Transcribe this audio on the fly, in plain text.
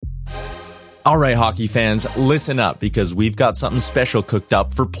All right, hockey fans, listen up because we've got something special cooked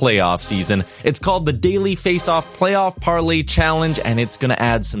up for playoff season. It's called the Daily Face-Off Playoff Parlay Challenge, and it's going to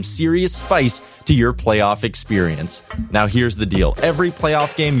add some serious spice to your playoff experience. Now, here's the deal. Every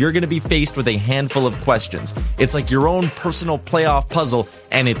playoff game, you're going to be faced with a handful of questions. It's like your own personal playoff puzzle,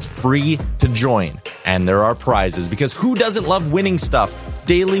 and it's free to join. And there are prizes, because who doesn't love winning stuff?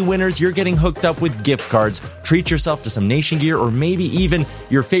 Daily winners, you're getting hooked up with gift cards. Treat yourself to some Nation gear or maybe even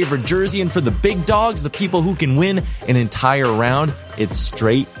your favorite jersey. And for the big dogs, the people who can win an entire round, it's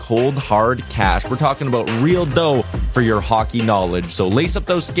straight, cold, hard cash. We're talking about real dough for your hockey knowledge. So lace up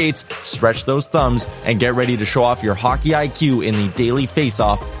those skates, stretch those thumbs, and get ready to show off your hockey IQ in the Daily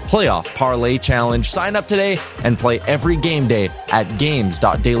Face-Off Playoff Parlay Challenge. Sign up today and play every game day at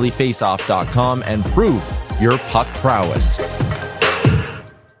games.dailyfaceoff.com and prove your puck prowess.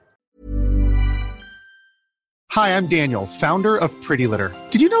 Hi, I'm Daniel, founder of Pretty Litter.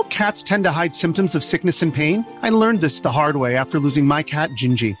 Did you know cats tend to hide symptoms of sickness and pain? I learned this the hard way after losing my cat,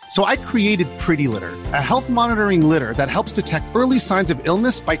 Gingy. So I created Pretty Litter, a health monitoring litter that helps detect early signs of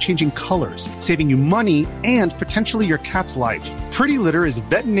illness by changing colors, saving you money and potentially your cat's life. Pretty Litter is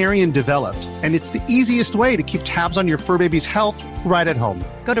veterinarian developed, and it's the easiest way to keep tabs on your fur baby's health right at home.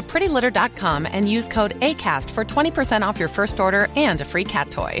 Go to prettylitter.com and use code ACAST for 20% off your first order and a free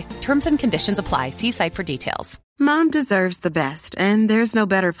cat toy. Terms and conditions apply. See site for details. Mom deserves the best, and there's no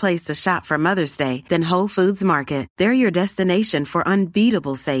better place to shop for Mother's Day than Whole Foods Market. They're your destination for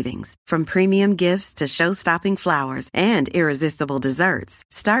unbeatable savings, from premium gifts to show-stopping flowers and irresistible desserts.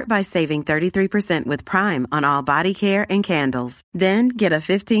 Start by saving 33% with Prime on all body care and candles. Then get a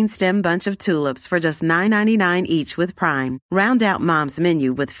 15-stem bunch of tulips for just $9.99 each with Prime. Round out Mom's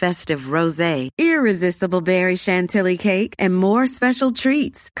menu with festive rosé, irresistible berry chantilly cake, and more special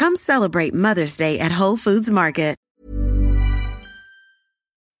treats. Come celebrate Mother's Day at Whole Foods Market.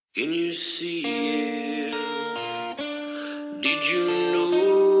 Can you see it? Did you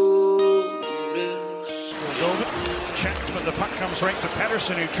notice? Checked, but the puck comes right to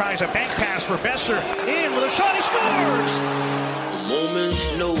Pettersson, who tries a bank pass for Besser. In with a shot, he scores! A moment's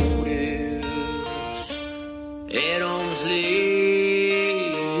notice. At arm's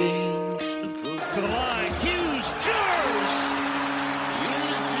length. To the line, Hughes, jars!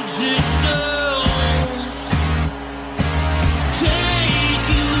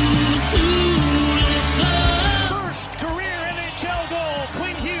 First career NHL goal.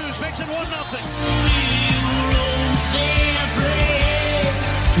 Quinn Hughes makes it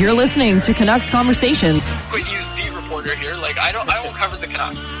 1-0. You're listening to Canucks Conversation. Quinn Hughes, beat reporter here. I won't cover the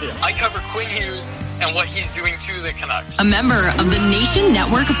Canucks. Yeah. I cover Quinn Hughes and what he's doing to the Canucks. A member of the Nation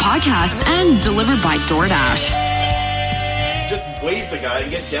Network of Podcasts and delivered by DoorDash. Just wave the guy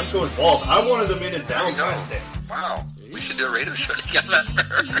and get Demko involved. I wanted them in downtown. Wow. We should do a radio show together.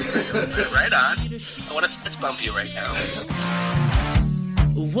 Right on. I want to fist bump you right now.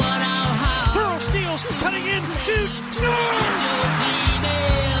 Pearl steals, cutting in, shoots, scores!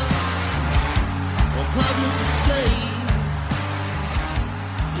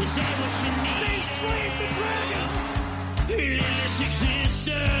 They slayed the dragon!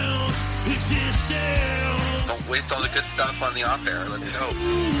 Don't waste all the good stuff on the off air. Let's go.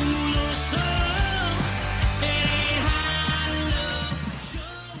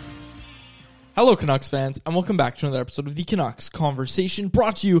 Hello, Canucks fans, and welcome back to another episode of the Canucks Conversation,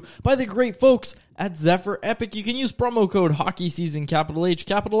 brought to you by the great folks at Zephyr Epic. You can use promo code HOCKEYSEASON, capital H,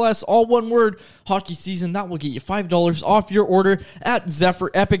 capital S, all one word, Hockey Season. That will get you $5 off your order at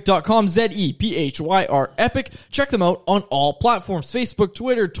ZephyrEpic.com, ZEPHYR Epic. Check them out on all platforms, Facebook,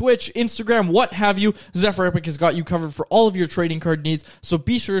 Twitter, Twitch, Instagram, what have you. Zephyr Epic has got you covered for all of your trading card needs, so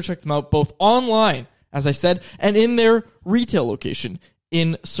be sure to check them out both online, as I said, and in their retail location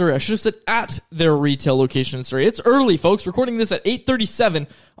in Surrey. I should have said at their retail location in Surrey. It's early, folks. Recording this at 8:37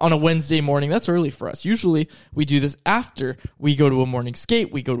 on a Wednesday morning. That's early for us. Usually, we do this after we go to a morning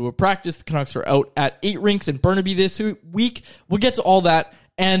skate. We go to a practice. The Canucks are out at 8 rinks in Burnaby this week. We'll get to all that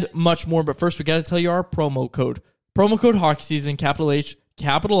and much more. But first, we got to tell you our promo code. Promo code Hockey Season, capital H,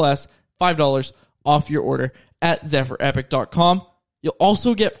 capital S, $5 off your order at ZephyrEpic.com. You'll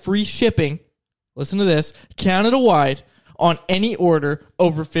also get free shipping. Listen to this. Canada-wide, on any order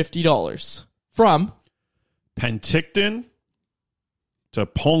over $50 from Penticton to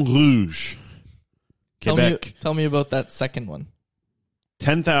Pont Rouge, Quebec. Tell me about that second one.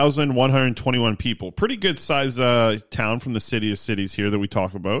 10,121 people. Pretty good size town from the city of cities here that we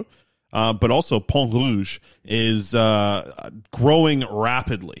talk about. But also Pont Rouge is growing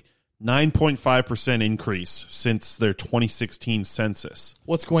rapidly. 9.5% increase since their 2016 census.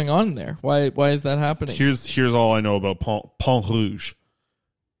 What's going on there? Why is that happening? Here's all I know about Pont Rouge.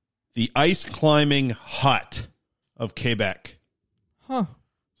 the ice climbing hut of Quebec. Huh.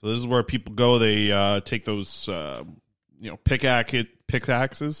 So this is where people go. They take those,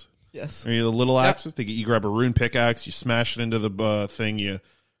 pickaxes. Yes. Or the little axes. You grab a rune pickaxe, you smash it into the thing, you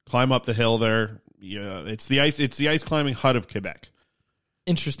climb up the hill there. Yeah, it's the ice climbing hut of Quebec.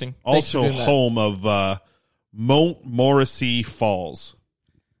 Interesting. Also home of Montmorency Falls.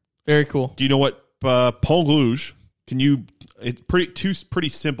 Very cool. Do you know what Pont Rouge? It's pretty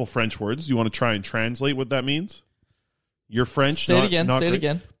simple French words. You want to try and translate what that means? You're French. Say it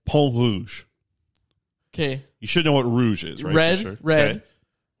again. Pont Rouge. Okay. You should know what rouge is, right? Red.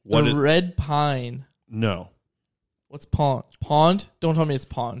 Okay. Red pine. No. What's pond? Pond? Don't tell me it's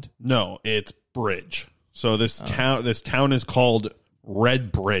pond. No, it's bridge. So this town is called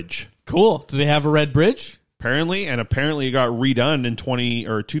Red Bridge. Cool. Do they have a red bridge? Apparently it got redone in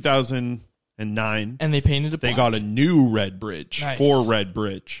 2009. And they painted it. They got a new red bridge Nice. for Red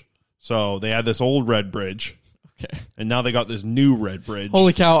Bridge. So they had this old red bridge. Okay. And now they got this new red bridge.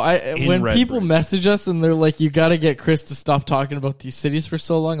 Holy cow. When Red people Bridge. message us and they're like, you got to get Chris to stop talking about these cities for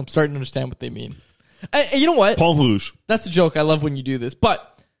so long, I'm starting to understand what they mean. You know what? Pont Rouge. That's a joke. I love when you do this.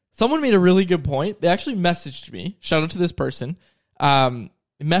 But someone made a really good point. They actually messaged me. Shout out to this person.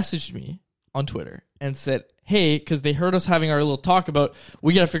 Messaged me on Twitter and said, hey, because they heard us having our little talk about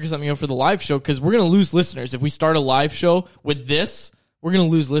we got to figure something out for the live show because we're going to lose listeners. If we start a live show with this, we're going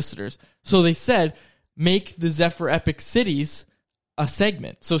to lose listeners. So they said, make the Zephyr Epic Cities a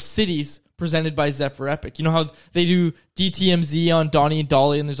segment. So cities presented by Zephyr Epic. You know how they do DTMZ on Donnie and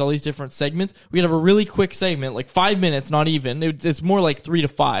Dolly and there's all these different segments? We could have a really quick segment, like 5 minutes, not even. It's more like 3 to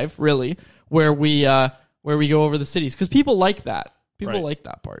 5, really, where we go over the cities. Because people like that. People like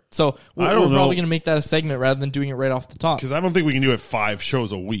that part. So we're probably going to make that a segment rather than doing it right off the top. Because I don't think we can do it 5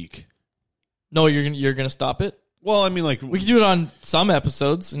 shows a week. No, you're going to stop it? Well, I mean, like... We could do it on some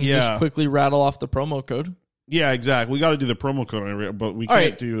episodes and just quickly rattle off the promo code. Yeah, exactly. We got to do the promo code, but we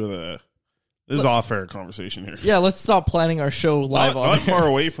can't do the... This is off-air conversation here. Yeah, let's stop planning our show live on Not far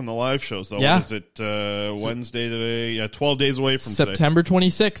away from the live shows, though. Yeah. What is it? Wednesday today? Yeah, 12 days away from September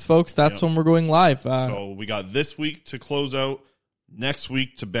 26th, folks. That's when we're going live. So we got this week to close out, next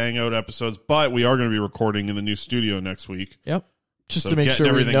week to bang out episodes, but we are going to be recording in the new studio next week. Yep. Just to make sure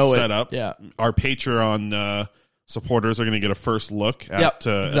everything set up. Yeah. Our Patreon supporters are going to get a first look at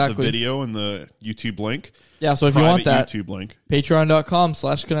the video and the YouTube link. Yeah, so if you want that, YouTube link.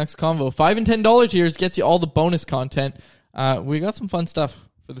 Patreon.com/Canucks Convo. $5 and $10 tiers gets you all the bonus content. We got some fun stuff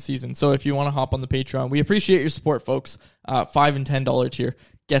for the season. So if you want to hop on the Patreon, we appreciate your support, folks. $5 and $10 tier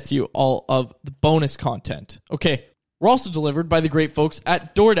gets you all of the bonus content. Okay. We're also delivered by the great folks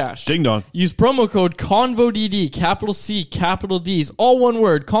at DoorDash. Ding dong. Use promo code CONVODD, capital C, capital D's, all one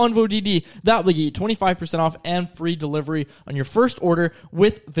word, CONVODD. That will get you 25% off and free delivery on your first order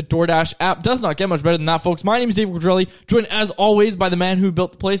with the DoorDash app. Does not get much better than that, folks. My name is Dave Quadrelli, joined as always by the man who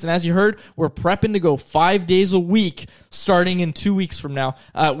built the place. And as you heard, we're prepping to go 5 days a week starting in 2 weeks from now.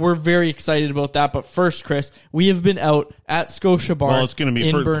 We're very excited about that. But first, Chris, we have been out at Scotia Bar it's gonna be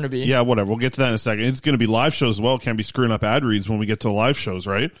in Burnaby. Yeah, whatever. We'll get to that in a second. It's going to be live shows as well. Can't be screwing up ad reads when we get to the live shows,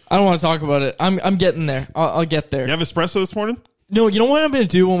 right? I don't want to talk about it. I'm getting there. I'll get there. You have espresso this morning? No, you know what I'm going to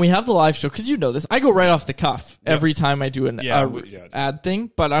do when we have the live show? Because you know this. I go right off the cuff every time I do an ad thing.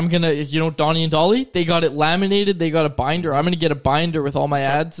 But I'm going to, Donnie and Dolly, they got it laminated. They got a binder. I'm going to get a binder with all my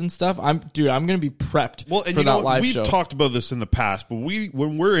ads and stuff. I'm going to be prepped for that live show. We've talked about this in the past, but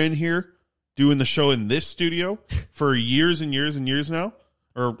when we're in here doing the show in this studio for years and years and years now,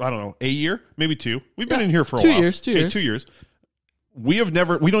 or I don't know, a year, maybe 2. We've been in here for a while. 2 years. 2 years. We don't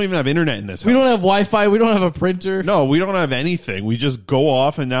even have internet in this house. We don't have Wi-Fi. We don't have a printer. No, we don't have anything. We just go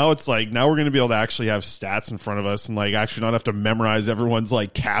off, and now it's like, now we're going to be able to actually have stats in front of us and like actually not have to memorize everyone's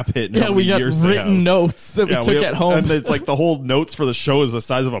like cap hit. Yeah, we got written notes that we took at home. And it's like the whole notes for the show is the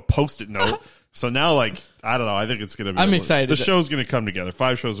size of a Post-it note. So now, like, I don't know. I think it's going to be... I'm excited. The show's going to come together.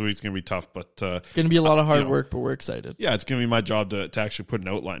 5 shows a week is going to be tough, but... going to be a lot of hard work, but we're excited. Yeah, it's going to be my job to actually put an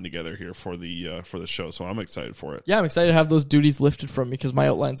outline together here for the show, so I'm excited for it. Yeah, I'm excited to have those duties lifted from me because my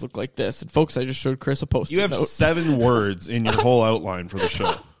outlines look like this. And folks, I just showed Chris a Post-it note. You have 7 words in your whole outline for the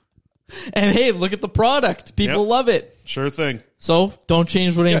show. And hey, look at the product. People love it. Sure thing. So, don't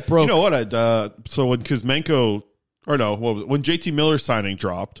change what ain't broke. You know what? So when Kuzmenko... Or no, what was it? When JT Miller's signing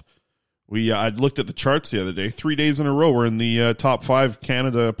dropped... I looked at the charts the other day. 3 days in a row, we're in the top 5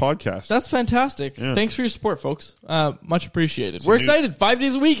 Canada podcast. That's fantastic. Yeah. Thanks for your support, folks. Much appreciated. We're excited. 5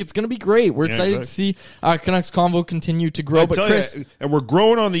 days a week. It's going to be great. We're excited to see Canucks Convo continue to grow. But Chris, and we're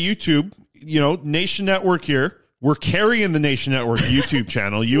growing on the YouTube. Nation Network here. We're carrying the Nation Network YouTube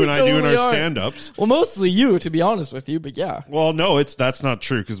channel. You and I doing our stand-ups. Well, mostly you, to be honest with you, but yeah. Well, no, that's not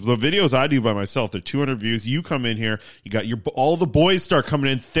true, because the videos I do by myself, they're 200 views. You come in here, you got all the boys start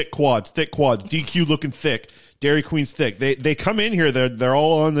coming in, thick quads, DQ looking thick, Dairy Queen's thick. They come in here, they're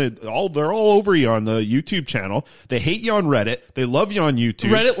all they're all over you on the YouTube channel. They hate you on Reddit. They love you on YouTube.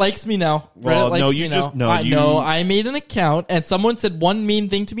 Reddit likes me now. Well, I made an account and someone said one mean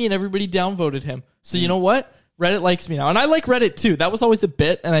thing to me and everybody downvoted him. So you know what? Reddit likes me now. And I like Reddit too. That was always a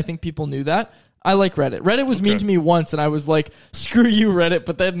bit, and I think people knew that. I like Reddit. Reddit was mean to me once, and I was like, screw you, Reddit.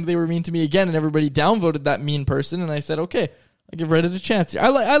 But then they were mean to me again, and everybody downvoted that mean person, and I said, okay, I'll give Reddit a chance.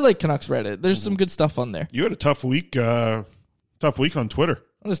 I like Canucks Reddit. There's some good stuff on there. You had a tough week on Twitter.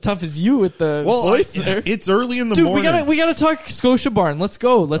 Not as tough as you with the voice there. It's early in the morning. We gotta talk Scotia Barn. Let's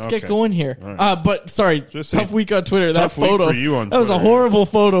go. Let's get going here. Right. But sorry, tough week on Twitter. That photo for you on that was a horrible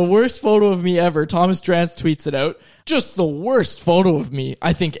photo. Worst photo of me ever. Thomas Drance tweets it out. Just the worst photo of me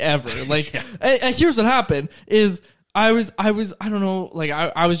I think ever. Like, and here's what happened is I don't know, like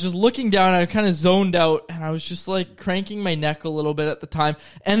I was just looking down, I kind of zoned out, and I was just like cranking my neck a little bit at the time.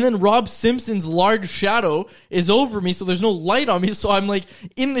 And then Rob Simpson's large shadow is over me, so there's no light on me. So I'm like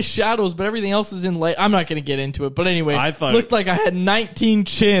in the shadows, but everything else is in light. I'm not going to get into it. But anyway, I thought looked like I had 19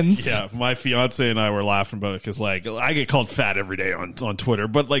 chins. Yeah, my fiance and I were laughing about it because like I get called fat every day on Twitter.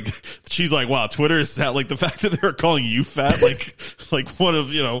 But like she's like, wow, Twitter is sad. Like the fact that they're calling you fat, like one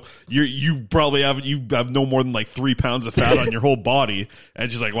of, you probably have no more than like 3 pounds of fat on your whole body,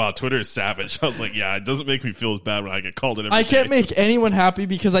 and she's like, wow, Twitter is savage. I was like, yeah, it doesn't make me feel as bad when I get called it every I can't day. make anyone happy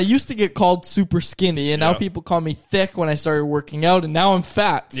because I used to get called super skinny, and now people call me thick when I started working out, and now I'm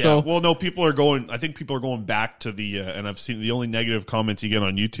fat. Yeah, so well, no, I think people are going back to the and I've seen the only negative comments you get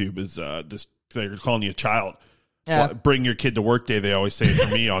on YouTube is they're calling you a child. Yeah. Bring your kid to work day, they always say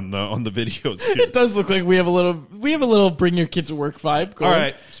for me on the videos too. It does look like we have a little bring your kid to work vibe going. All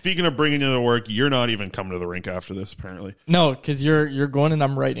right, speaking of bringing you to work, you're not even coming to the rink after this apparently. No, because you're going and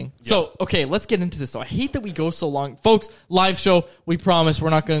I'm writing. Yep. So okay, let's get into this. So I hate that we go so long, folks. Live show, we promise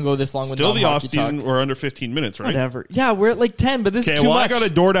we're not going to go this long. Still with the off season, we're under 15 minutes, right? Whatever. Yeah, we're at like 10, but this is too much. I got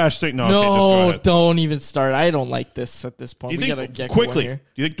a DoorDash thing. No, okay, just go ahead. Don't even start. I don't like this at this point. We gotta get quickly. Going here.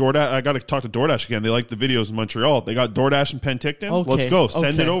 Do you think DoorDash? I got to talk to DoorDash again. They like the videos in Montreal. They got DoorDash and Penticton. Okay, let's go.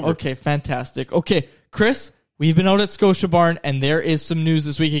 Send it over. Okay, fantastic. Okay, Chris, we've been out at Scotia Barn, and there is some news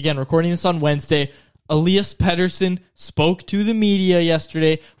this week. Again, recording this on Wednesday. Elias Pettersson spoke to the media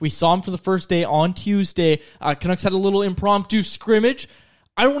yesterday. We saw him for the first day on Tuesday. Canucks had a little impromptu scrimmage.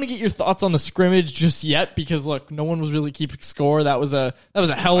 I don't want to get your thoughts on the scrimmage just yet because, look, no one was really keeping score. That was a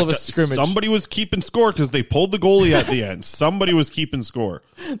hell of a scrimmage. Somebody was keeping score because they pulled the goalie at the end. Somebody was keeping score.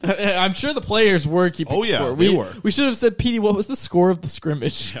 I'm sure the players were keeping score. They were. We should have said, Petey, what was the score of the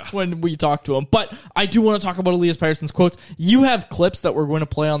scrimmage when we talked to him? But I do want to talk about Elias Pettersson's quotes. You have clips that we're going to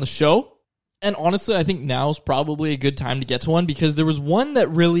play on the show. And honestly, I think now's probably a good time to get to one because there was one that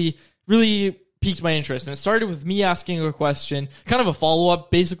really, really piqued my interest. And it started with me asking a question, kind of a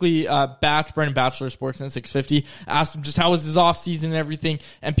follow-up. Basically, Brendan Batchelor, Sportsnet 650, asked him just how was his offseason and everything.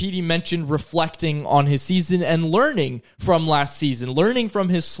 And Petey mentioned reflecting on his season and learning from last season, learning from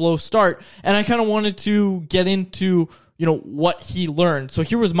his slow start. And I kind of wanted to get into what he learned. So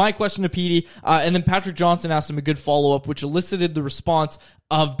here was my question to Petey, and then Patrick Johnson asked him a good follow-up, which elicited the response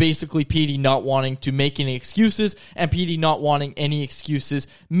of basically Petey not wanting to make any excuses and Petey not wanting any excuses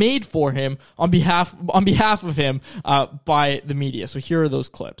made for him on behalf of him by the media. So here are those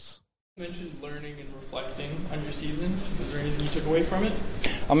clips. You mentioned learning and reflecting on your season. Was there anything you took away from it?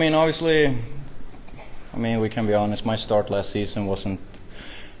 I mean, obviously, we can be honest, my start last season wasn't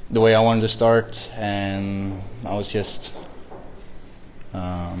the way I wanted to start, and I was just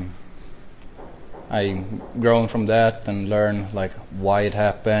I grown from that and learned like why it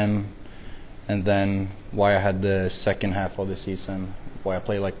happened, and then why I had the second half of the season, why I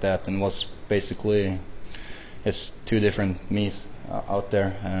played like that, and was basically it's two different me's out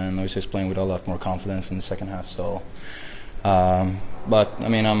there, and I was just playing with a lot more confidence in the second half. So, but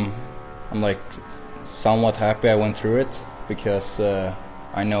I'm like somewhat happy I went through it because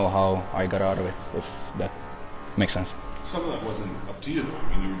I know how I got out of it, if that makes sense. Some of that wasn't up to you,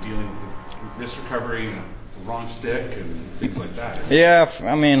 though. You were dealing with wrist recovery and the wrong stick and things like that. Yeah,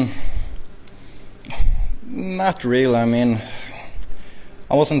 not really.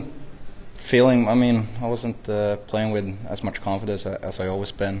 I wasn't feeling, I wasn't playing with as much confidence as I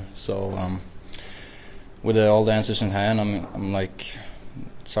always been. So with all the answers in hand, I'm like,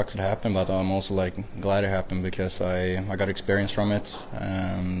 it sucks it happened, but I'm also like glad it happened because I got experience from it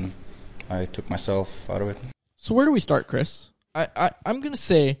and I took myself out of it. So where do we start, Chris? I'm going to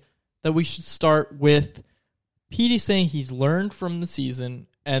say that we should start with Petey's saying he's learned from the season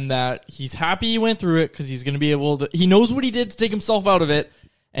and that he's happy he went through it because he's going to be able to, he knows what he did to take himself out of it,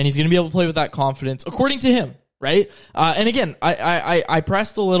 and he's going to be able to play with that confidence, according to him, right? And again, I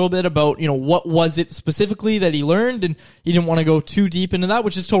pressed a little bit about, what was it specifically that he learned, and he didn't want to go too deep into that,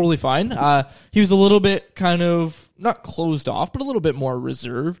 which is totally fine. He was a little bit kind of, not closed off, but a little bit more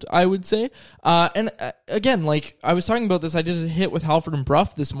reserved, I would say. And again, like I was talking about this, I just hit with Halford and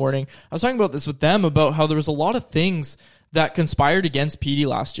Bruff this morning. I was talking about this with them about how there was a lot of things that conspired against Petey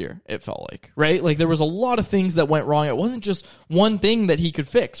last year, it felt like, right? Like there was a lot of things that went wrong. It wasn't just one thing that he could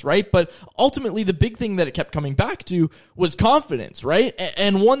fix, right? But ultimately the big thing that it kept coming back to was confidence, right?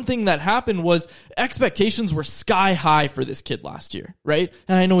 And one thing that happened was expectations were sky high for this kid last year, right?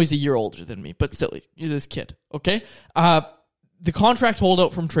 And I know he's a year older than me, but still, he's this kid, okay? The contract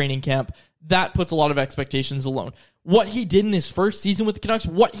holdout from training camp, that puts a lot of expectations alone. What he did in his first season with the Canucks,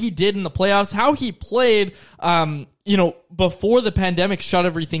 what he did in the playoffs, how he played, before the pandemic shut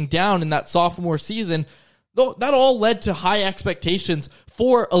everything down in that sophomore season, that all led to high expectations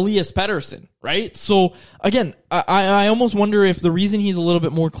for Elias Pettersson, right? So again, I almost wonder if the reason he's a little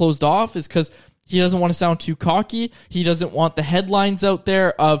bit more closed off is because he doesn't want to sound too cocky. He doesn't want the headlines out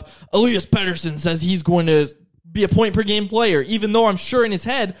there of Elias Pettersson says he's going to be a point per game player, even though I'm sure in his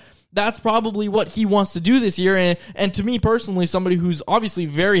head that's probably what he wants to do this year. And to me personally, somebody who's obviously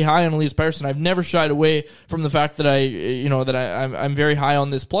very high on Elias Pettersson, I've never shied away from the fact that I'm very high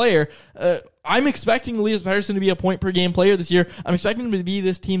on this player. I'm expecting Elias Pettersson to be a point per game player this year. I'm expecting him to be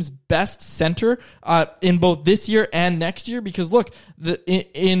this team's best center in both this year and next year, because look,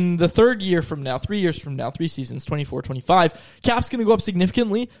 in the third year from now, 3 years from now, 3 seasons, 24-25, cap's going to go up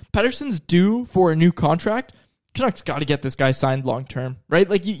significantly. Pettersson's due for a new contract. Canucks got to get this guy signed long-term, right?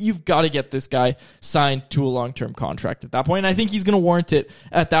 Like, you've got to get this guy signed to a long-term contract at that point. And I think he's going to warrant it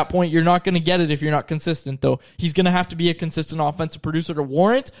at that point. You're not going to get it if you're not consistent, though. He's going to have to be a consistent offensive producer to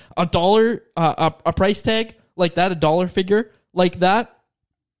warrant a price tag like that, a dollar figure like that.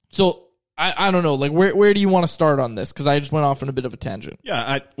 So, I don't know. Like, where do you want to start on this? Because I just went off on a bit of a tangent.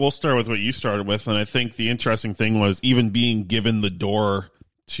 Yeah, we'll start with what you started with. And I think the interesting thing was even being given the door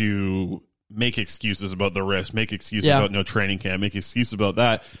to make excuses about the risk, make excuses about no training camp, make excuses about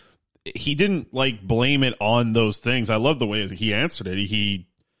that. He didn't blame it on those things. I love the way he answered it. He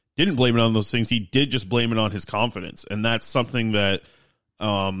didn't blame it on those things. He did just blame it on his confidence. And that's something that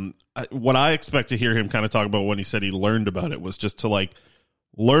what I expect to hear him kind of talk about when he said he learned about it was just to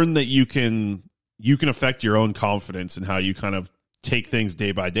learn that you can affect your own confidence and how you kind of take things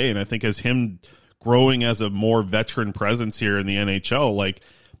day by day. And I think as him growing as a more veteran presence here in the NHL,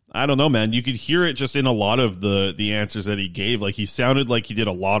 I don't know, man. You could hear it just in a lot of the answers that he gave. He sounded like he did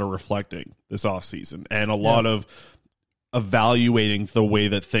a lot of reflecting this offseason and a lot of evaluating the way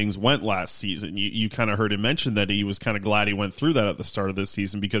that things went last season. You kind of heard him mention that he was kind of glad he went through that at the start of this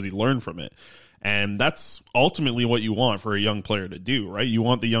season because he learned from it. And that's ultimately what you want for a young player to do, right? You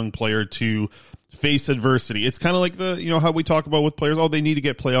want the young player to face adversity. It's kind of like how we talk about with players, they need to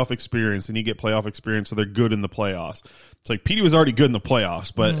get playoff experience. They need to get playoff experience so they're good in the playoffs. It's like Petey was already good in the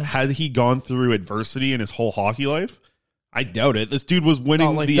playoffs, but had he gone through adversity in his whole hockey life? I doubt it. This dude was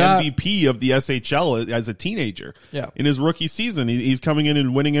winning the MVP of the SHL as a teenager in his rookie season. He's coming in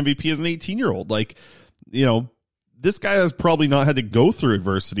and winning MVP as an 18-year-old. This guy has probably not had to go through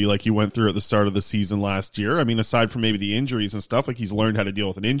adversity like he went through at the start of the season last year. I mean, aside from maybe the injuries and stuff, he's learned how to deal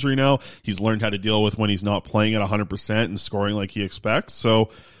with an injury now. He's learned how to deal with when he's not playing at 100% and scoring like he expects.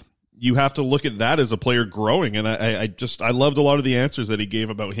 So you have to look at that as a player growing. And I loved a lot of the answers that he gave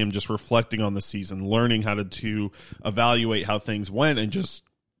about him just reflecting on the season, learning how to evaluate how things went and just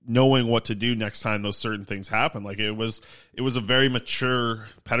knowing what to do next time those certain things happen. It was a very mature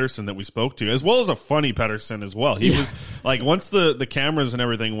Pettersson that we spoke to, as well as a funny Pettersson as well. He was once the cameras and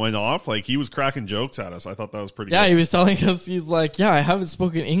everything went off, he was cracking jokes at us. I thought that was pretty good. He was telling us, he's like, I haven't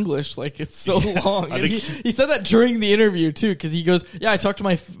spoken English. It's so long. And he said that during the interview too, because he goes, I talked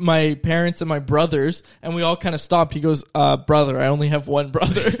to my parents and my brothers, and we all kind of stopped. He goes, brother, I only have one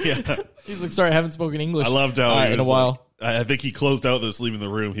brother. He's like, sorry, I haven't spoken English I loved how in a while. I think he closed out this leaving the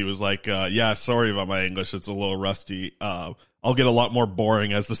room. He was like, sorry about my English. It's a little rusty. I'll get a lot more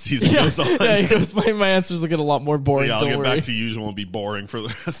boring as the season goes on. Yeah, he goes, my answers will get a lot more boring. So I'll get back to usual and be boring for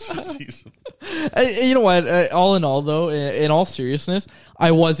the rest of the season. You know what? All in all, though, in all seriousness, I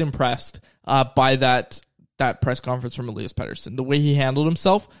was impressed by that press conference from Elias Pettersson. The way he handled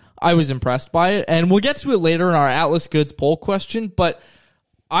himself, I was impressed by it. And we'll get to it later in our Atlas Goods poll question, but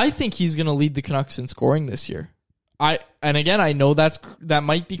I think he's going to lead the Canucks in scoring this year. And again, I know that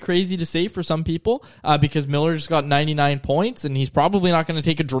might be crazy to say for some people because Miller just got 99 points and he's probably not going to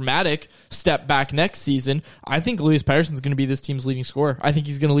take a dramatic step back next season. I think Elias Pettersson is going to be this team's leading scorer. I think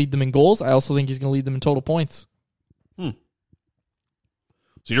he's going to lead them in goals. I also think he's going to lead them in total points. So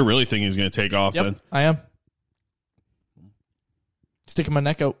you're really thinking he's going to take off then? I am. Sticking my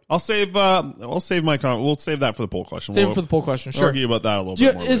neck out. I'll save my comment. We'll save that for the poll question. Save it for the poll question. Sure. Argue about that a little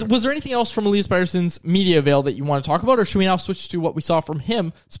bit more. Was there anything else from Elias Pettersson's media avail that you want to talk about, or should we now switch to what we saw from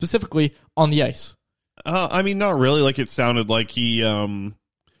him specifically on the ice? I mean, not really. Like, it sounded like he,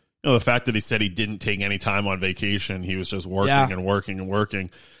 the fact that he said he didn't take any time on vacation, he was just working and working and working.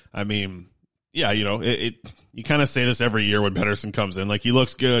 I mean, yeah, you kind of say this every year when Pettersson comes in. Like, he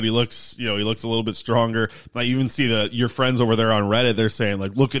looks good. He looks a little bit stronger. I even see your friends over there on Reddit. They're saying,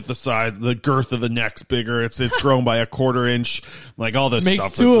 like, look at the size, the girth of the neck's bigger. It's grown by a quarter inch. Like, all this Makes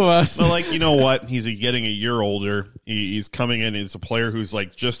stuff. Two of us. But, like, you know what? He's getting a year older. He's coming in. He's a player who's,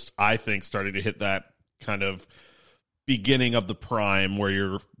 like, just, I think, starting to hit that kind of beginning of the prime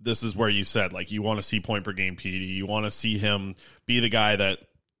where this is where you said, like, you want to see point per game PD. You want to see him be the guy that,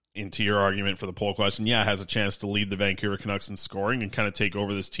 into your argument for the poll question, has a chance to lead the Vancouver Canucks in scoring and kind of take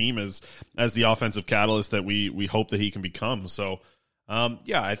over this team as the offensive catalyst that we hope that he can become. So,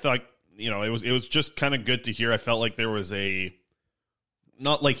 I thought, it was just kind of good to hear. I felt like there was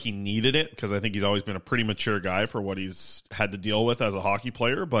not like he needed it, because I think he's always been a pretty mature guy for what he's had to deal with as a hockey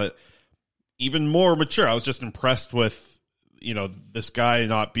player, but even more mature. I was just impressed with, this guy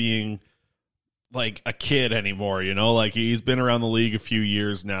not being like a kid anymore, like he's been around the league a few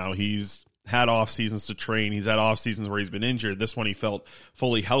years now. He's had off seasons to train. He's had off seasons where he's been injured. This one, he felt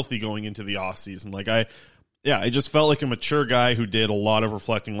fully healthy going into the off season. Like I just felt like a mature guy who did a lot of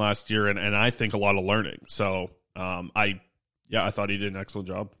reflecting last year. And I think a lot of learning. So, I thought he did an excellent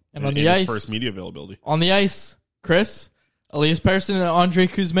job. And on the ice, his first media availability on the ice, Chris, Elias Pettersson and Andrei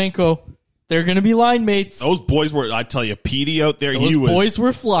Kuzmenko, they're going to be line mates. Those boys were, I tell you, Petey out there, boys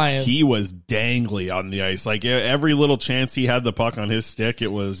were flying. He was dangly on the ice. Like, every little chance he had the puck on his stick, it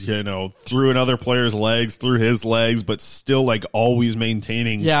was, through another player's legs, through his legs, but still, like, always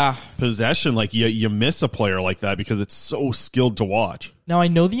maintaining possession. Like, you miss a player like that because it's so skilled to watch. Now, I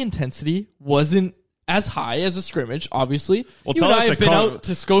know the intensity wasn't as high as a scrimmage, obviously. Well, you and I have been out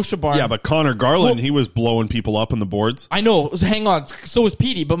to Scotia Barn. Yeah, but Connor Garland, he was blowing people up on the boards. I know. Hang on. So was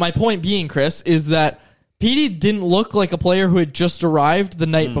Petey. But my point being, Chris, is that Petey didn't look like a player who had just arrived the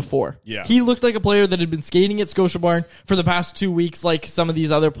night before. Yeah. He looked like a player that had been skating at Scotia Barn for the past 2 weeks, like some of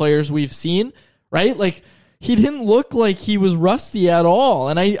these other players we've seen, right? Like, he didn't look like he was rusty at all.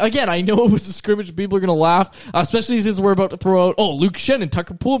 And I know it was a scrimmage. People are going to laugh, especially since we're about to throw out, Luke Shen and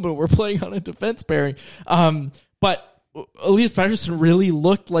Tucker Poolman were playing on a defense pairing. But Elias Pettersson really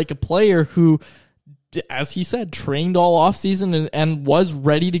looked like a player who, as he said, trained all offseason and was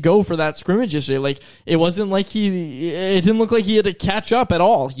ready to go for that scrimmage yesterday. Like, it wasn't like it didn't look like he had to catch up at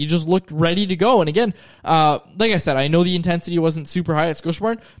all. He just looked ready to go. And again, like I said, I know the intensity wasn't super high at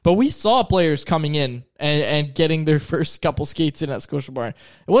Scotiabank, but we saw players coming in and getting their first couple skates in at Scotiabank. It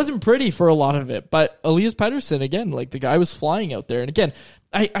wasn't pretty for a lot of it, but Elias Pettersson, again, like, the guy was flying out there. And again,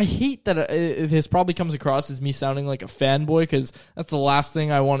 I hate that this probably comes across as me sounding like a fanboy, because that's the last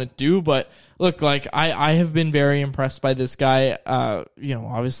thing I want to do. But look, like, I have been very impressed by this guy.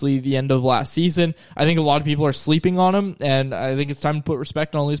 Obviously the end of last season, I think a lot of people are sleeping on him, and I think it's time to put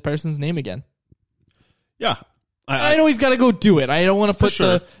respect on Elias Pettersson's name again. Yeah. I know he's got to go do it. I don't want to put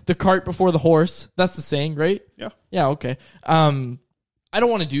the cart before the horse. That's the saying, right? Yeah. Yeah, okay. I don't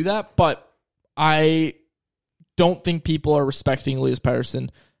want to do that, but I don't think people are respecting Elias Pettersson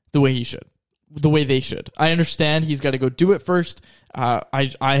the way they should. I understand he's got to go do it first. I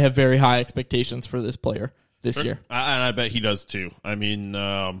have very high expectations for this player this year. And I bet he does too. I mean,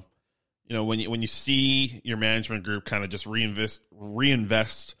 when you see your management group kind of just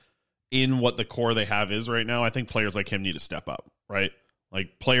reinvest in what the core they have is right now, I think players like him need to step up, right?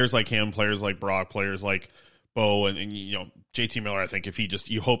 Like, players like him, players like Brock, players like Bo, and JT Miller, I think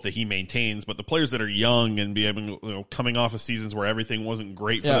you hope that he maintains, but the players that are young and be able, coming off of seasons where everything wasn't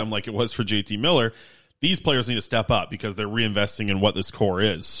great for them like it was for JT Miller, these players need to step up because they're reinvesting in what this core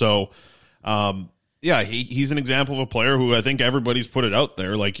is. So, he's an example of a player who I think everybody's put it out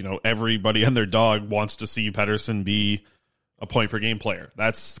there. Like, everybody and their dog wants to see Pettersson be a point per game player.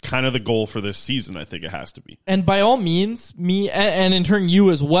 That's kind of the goal for this season. I think it has to be. And by all means, me and in turn you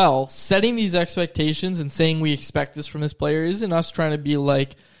as well, setting these expectations and saying we expect this from this player isn't us trying to be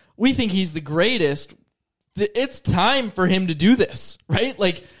like, we think he's the greatest. It's time for him to do this, right?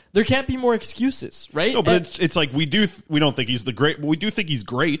 Like, there can't be more excuses, right? No, but it's like we don't think he's the great. We do think he's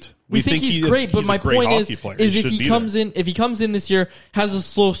great. We think he's great, but my point is if he comes in this year, has a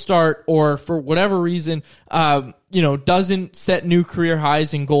slow start, or for whatever reason, doesn't set new career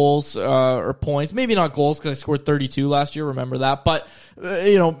highs in goals or points. Maybe not goals because I scored 32 last year. Remember that, but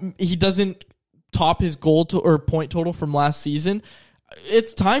he doesn't top his goal or point total from last season.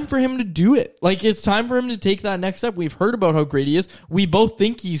 It's time for him to do it. Like, it's time for him to take that next step. We've heard about how great he is. We both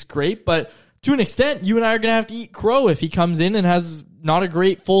think he's great, but to an extent, you and I are going to have to eat crow if he comes in and has not a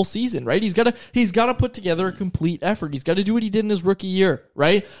great full season, right? He's got to put together a complete effort. He's got to do what he did in his rookie year,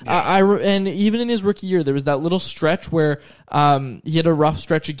 right? Yeah. And even in his rookie year, there was that little stretch where he had a rough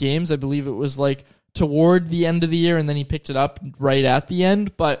stretch of games. I believe it was like toward the end of the year, and then he picked it up right at the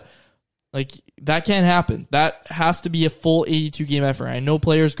end, but like, that can't happen. That has to be a full 82-game effort. I know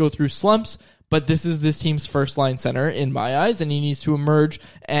players go through slumps, but this is this team's first-line center in my eyes, and he needs to emerge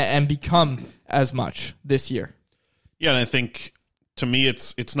and become as much this year. Yeah, and I think, to me,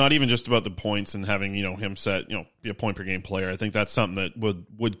 it's not even just about the points and having, him set, be a point-per-game player. I think that's something that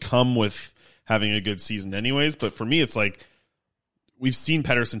would come with having a good season anyways, but for me, it's like, we've seen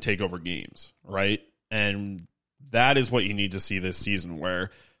Pettersson take over games, right? And that is what you need to see this season, where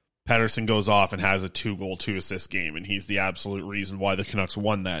Pettersson goes off and has a 2-goal, 2-assist game, and he's the absolute reason why the Canucks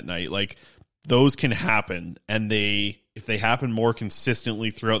won that night. Like, those can happen, and if they happen more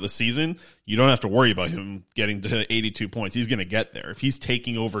consistently throughout the season, you don't have to worry about him getting to 82 points. He's going to get there. If he's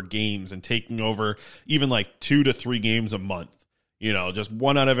taking over games and taking over even like 2 to 3 games a month, just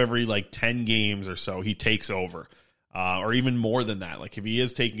 1 out of every like 10 games or so, he takes over. Or even more than that. Like, if he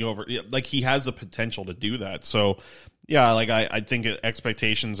is taking over, like, he has the potential to do that. So, yeah, like, I think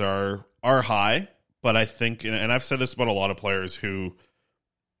expectations are high, but I think, and I've said this about a lot of players who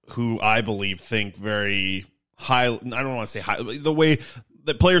I believe think very high. I don't want to say high, the way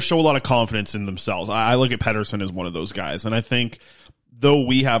that players show a lot of confidence in themselves. I look at Pettersson as one of those guys, and I think though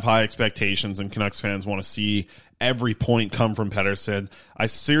we have high expectations and Canucks fans want to see every point come from Pettersson, I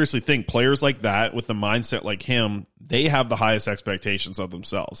seriously think players like that with the mindset like him, they have the highest expectations of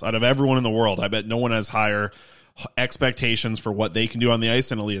themselves. Out of everyone in the world, I bet no one has higher expectations for what they can do on the ice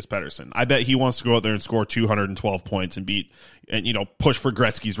than Elias Pettersson. I bet he wants to go out there and score 212 points and push for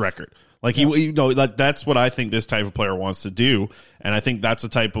Gretzky's record. Like, that's what I think this type of player wants to do, and I think that's the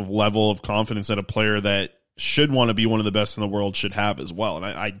type of level of confidence that a player that should want to be one of the best in the world should have as well. And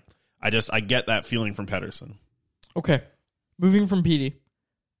I get that feeling from Pettersson. Okay, moving from Petey,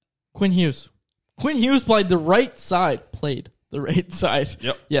 Quinn Hughes. Quinn Hughes played the right side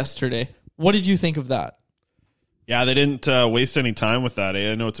yesterday. What did you think of that? Yeah, they didn't waste any time with that.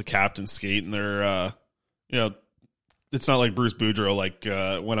 I know it's a captain skate, and they're, it's not like Bruce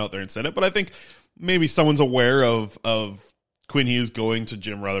Boudreau went out there and said it, but I think maybe someone's aware of Quinn Hughes going to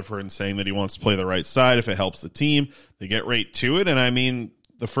Jim Rutherford and saying that he wants to play the right side. If it helps the team, they get right to it. And I mean,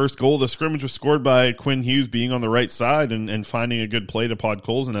 the first goal of the scrimmage was scored by Quinn Hughes being on the right side and finding a good play to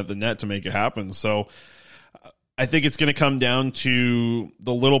Podkolzin at the net to make it happen. So I think it's going to come down to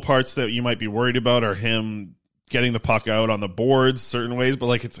the little parts that you might be worried about are him getting the puck out on the boards certain ways. But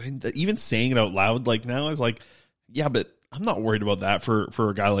like, it's even saying it out loud like now is like, yeah, but I'm not worried about that for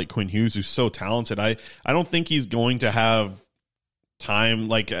a guy like Quinn Hughes who's so talented. I don't think he's going to have time.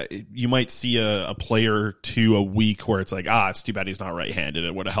 Like, you might see a player or two a week where it's like, it's too bad he's not right-handed.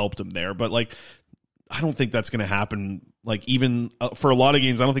 It would have helped him there. But like, I don't think that's going to happen. Like, even for a lot of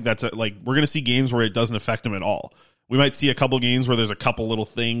games, I don't think that's we're going to see games where it doesn't affect him at all. We might see a couple games where there's a couple little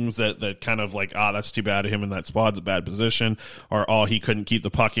things that kind of like, that's too bad of him in that spot. It's a bad position. Or, he couldn't keep the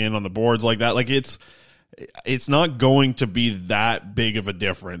puck in on the boards like that. Like, it's not going to be that big of a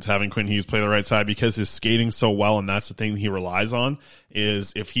difference having Quinn Hughes play the right side because his skating's so well, and that's the thing he relies on,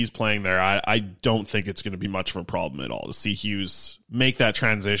 is if he's playing there, I don't think it's going to be much of a problem at all to see Hughes make that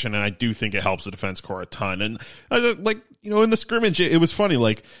transition, and I do think it helps the defense core a ton. And in the scrimmage, it was funny,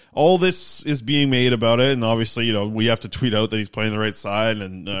 like, all this is being made about it, and obviously, we have to tweet out that he's playing the right side,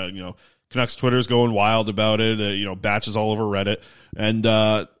 and, Canucks Twitter's going wild about it, batches all over Reddit, and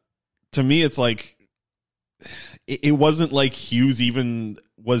to me, it's like, it wasn't like Hughes even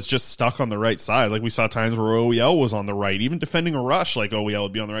was just stuck on the right side. Like, we saw times where OEL was on the right, even defending a rush, like OEL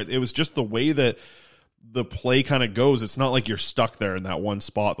would be on the right. It was just the way that the play kind of goes. It's not like you're stuck there in that one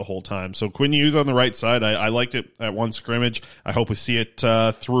spot the whole time. So Quinn Hughes on the right side, I liked it at one scrimmage. I hope we see it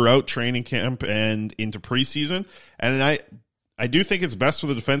throughout training camp and into preseason. And I do think it's best for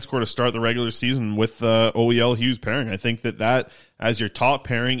the defense core to start the regular season with OEL Hughes pairing. I think that as your top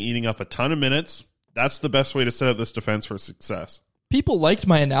pairing, eating up a ton of minutes, that's the best way to set up this defense for success. People liked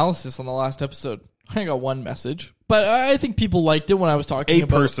my analysis on the last episode. I got one message, But I think people liked it when I was talking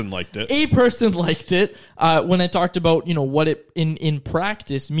about... A person liked it. A person liked it when I talked about, what it in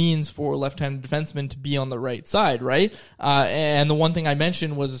practice means for left-handed defensemen to be on the right side, right? And the one thing I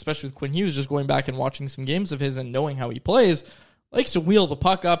mentioned was, especially with Quinn Hughes, just going back and watching some games of his and knowing how he plays, likes to wheel the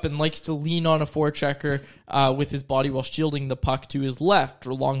puck up and likes to lean on a forechecker with his body while shielding the puck to his left or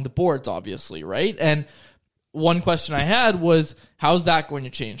along the boards, obviously, right? And one question I had was, how's that going to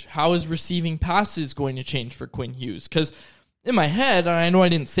change? How is receiving passes going to change for Quinn Hughes? Because in my head, and I know I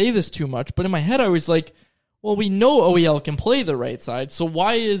didn't say this too much, but in my head I was like, well, we know OEL can play the right side, so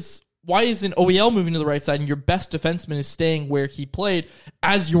why isn't OEL moving to the right side and your best defenseman is staying where he played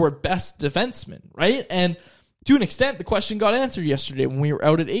as your best defenseman, right? And to an extent, the question got answered yesterday when we were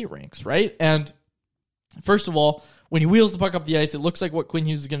out at 8 rinks, right? And first of all, when he wheels the puck up the ice, it looks like what Quinn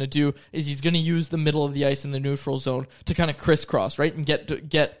Hughes is going to do is he's going to use the middle of the ice in the neutral zone to kind of crisscross, right, and get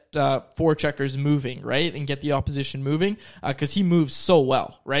forecheckers moving, right, and get the opposition moving because he moves so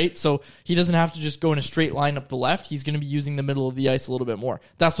well, right? So he doesn't have to just go in a straight line up the left. He's going to be using the middle of the ice a little bit more.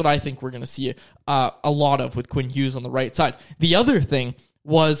 That's what I think we're going to see a lot of with Quinn Hughes on the right side. The other thing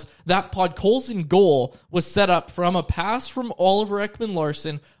was that Podkolzin goal was set up from a pass from Oliver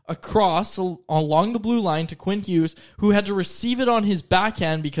Ekman-Larsson across along the blue line to Quinn Hughes, who had to receive it on his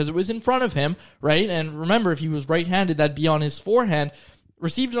backhand because it was in front of him, right? And remember, if he was right-handed, that'd be on his forehand.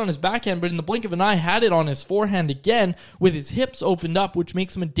 Received it on his backhand, but in the blink of an eye, had it on his forehand again with his hips opened up, which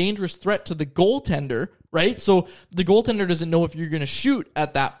makes him a dangerous threat to the goaltender, right? So the goaltender doesn't know if you're going to shoot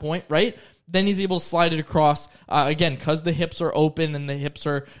at that point, right? Then he's able to slide it across, again, because the hips are open and the hips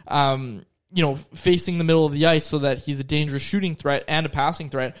are, facing the middle of the ice so that he's a dangerous shooting threat and a passing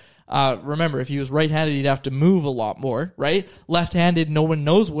threat. Remember, if he was right-handed, he'd have to move a lot more, right? Left-handed, no one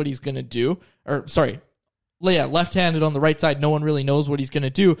knows what he's going to do. Left-handed on the right side, no one really knows what he's going to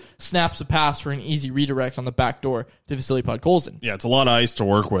do. Snaps a pass for an easy redirect on the back door to Vasily Podkolzin. Yeah, it's a lot of ice to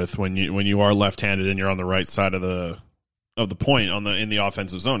work with when you are left-handed and you're on the right side of the point in the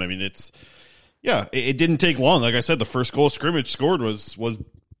offensive zone. I mean, it didn't take long. Like I said, the first goal scrimmage scored was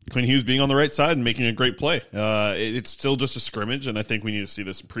Quinn Hughes being on the right side and making a great play. It's still just a scrimmage, and I think we need to see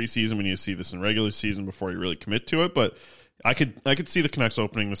this in preseason. We need to see this in regular season before you really commit to it. But I could see the Canucks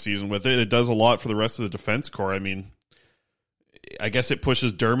opening the season with it. It does a lot for the rest of the defense core. I mean, I guess it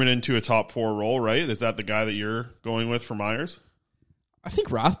pushes Dermott into a top 4 role, right? Is that the guy that you're going with for Myers? I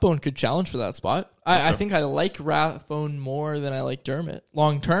think Rathbone could challenge for that spot. Okay. I think I like Rathbone more than I like Dermott.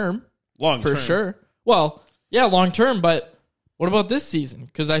 Long term. For sure. Well, yeah, long term, but what about this season?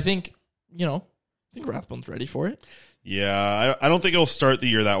 Because I think Rathbone's ready for it. Yeah, I don't think it'll start the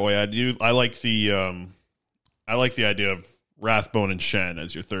year that way. I like the idea of Rathbone and Shen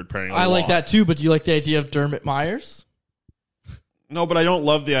as your third pairing. I like that too, but do you like the idea of Dermott Myers? No, but I don't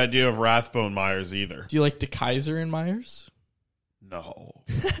love the idea of Rathbone Myers either. Do you like DeKaiser and Myers? No.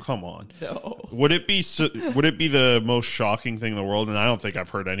 Come on. No. Would it be the most shocking thing in the world? And I don't think I've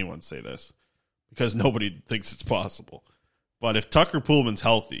heard anyone say this because nobody thinks it's possible. But if Tucker Poolman's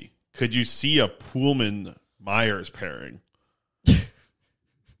healthy, could you see a Poolman-Myers pairing?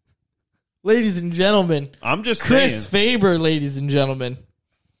 Ladies and gentlemen. I'm just Chris saying. Faber, ladies and gentlemen.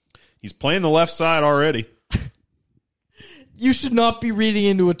 He's playing the left side already. You should not be reading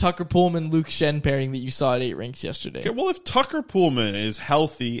into a Tucker Poolman-Luke Shen pairing that you saw at 8 rinks yesterday. Okay, well, if Tucker Poolman is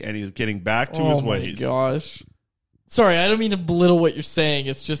healthy and he's getting back to his ways. Oh, my gosh. Sorry, I don't mean to belittle what you're saying.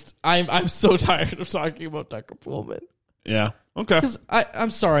 It's just, I'm so tired of talking about Tucker Poolman. Yeah, okay. Because I'm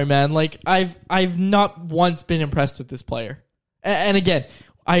sorry, man. Like, I've not once been impressed with this player. And again,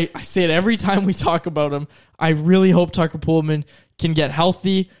 I say it every time we talk about him. I really hope Tucker Poolman can get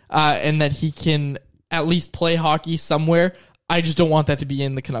healthy and that he can at least play hockey somewhere. I just don't want that to be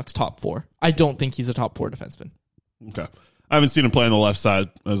in the Canucks top 4. I don't think he's a top 4 defenseman. Okay. I haven't seen him play on the left side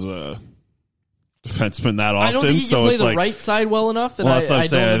as a defenseman that often. I don't think he can play the right side well enough, and I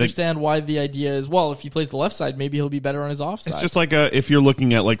don't understand why the idea is, well, if he plays the left side, maybe he'll be better on his offside. It's just like if you're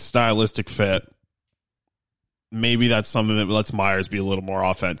looking at like stylistic fit, maybe that's something that lets Myers be a little more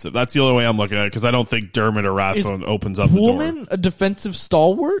offensive. That's the only way I'm looking at it, because I don't think Dermott or Rathbone opens up the door. Poolman a defensive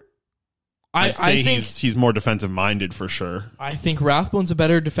stalwart? I think he's more defensive minded for sure. I think Rathbone's a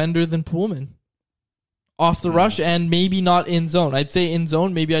better defender than Poolman. Off the rush and maybe not in zone. I'd say in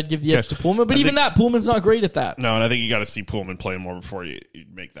zone, maybe I'd give the edge to Poolman, but Poolman's not great at that. No, and I think you got to see Poolman play more before you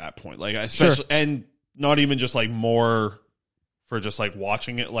make that point. Like, especially, and not even just like more for just like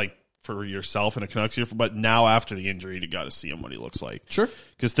watching it, like for yourself in a Canucks year, but now after the injury, you got to see him what he looks like. Sure,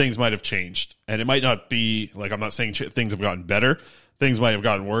 because things might have changed, and it might not be like, I'm not saying things have gotten better. Things might have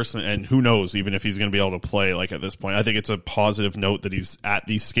gotten worse, and who knows even if he's going to be able to play like at this point. I think it's a positive note that he's at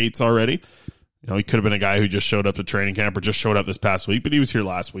these skates already. You know, he could have been a guy who just showed up to training camp or just showed up this past week, but he was here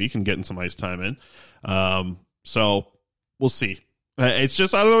last week and getting some ice time in. So we'll see. It's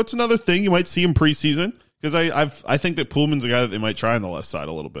just, I don't know, it's another thing you might see in preseason, because I think that Pullman's a guy that they might try on the left side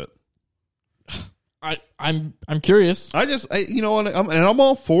a little bit. I'm curious. I'm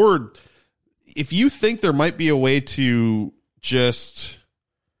all for, if you think there might be a way to just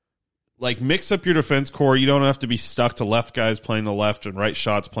like mix up your defense core, you don't have to be stuck to left guys playing the left and right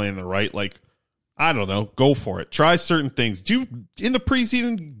shots playing the right. Like, I don't know, go for it. Try certain things. In the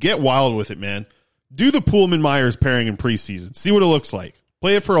preseason, get wild with it, man. Do the Pullman-Myers pairing in preseason. See what it looks like.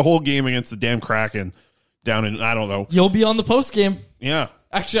 Play it for a whole game against the damn Kraken down in, I don't know. You'll be on the post game. Yeah.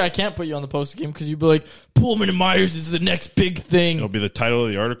 Actually, I can't put you on the post game because you'd be like, Pullman and Myers is the next big thing. It'll be the title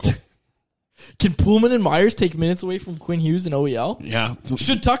of the article. Can Pullman and Myers take minutes away from Quinn Hughes and OEL? Yeah.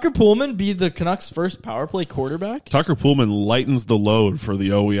 Should Tucker Pullman be the Canucks' first power play quarterback? Tucker Pullman lightens the load for the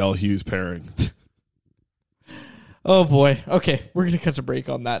OEL Hughes pairing. Oh boy. Okay, we're gonna catch a break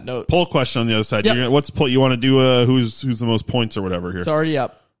on that note. Poll question on the other side. Yep. What's poll? You want to do? Who's the most points or whatever here? It's already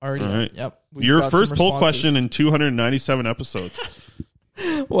up. All right. Up. Yep. Your first poll question in 297 episodes.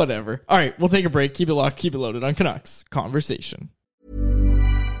 Whatever. All right, we'll take a break. Keep it locked. Keep it loaded on Canucks Conversation.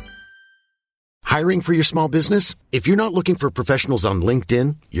 Hiring for your small business? If you're not looking for professionals on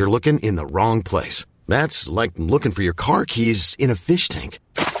LinkedIn, you're looking in the wrong place. That's like looking for your car keys in a fish tank.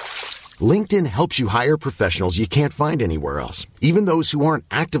 LinkedIn helps you hire professionals you can't find anywhere else, even those who aren't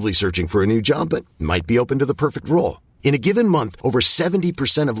actively searching for a new job but might be open to the perfect role. In a given month, over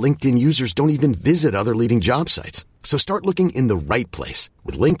 70% of LinkedIn users don't even visit other leading job sites. So start looking in the right place.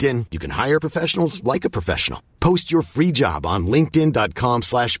 With LinkedIn, you can hire professionals like a professional. Post your free job on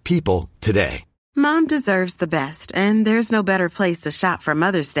linkedin.com/people today. Mom deserves the best, and there's no better place to shop for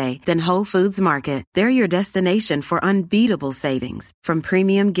Mother's Day than Whole Foods Market. They're your destination for unbeatable savings, from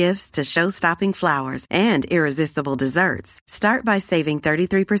premium gifts to show-stopping flowers and irresistible desserts. Start by saving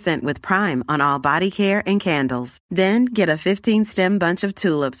 33% with Prime on all body care and candles. Then get a 15-stem bunch of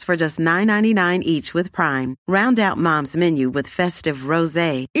tulips for just $9.99 each with Prime. Round out Mom's menu with festive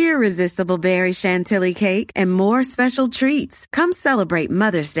rosé, irresistible berry chantilly cake, and more special treats. Come celebrate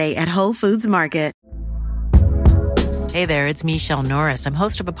Mother's Day at Whole Foods Market. Hey there, it's Michelle Norris. I'm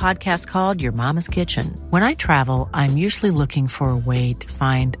host of a podcast called Your Mama's Kitchen. When I travel, I'm usually looking for a way to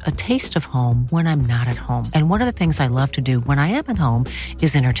find a taste of home when I'm not at home. And one of the things I love to do when I am at home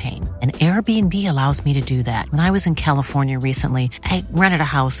is entertain. And Airbnb allows me to do that. When I was in California recently, I rented a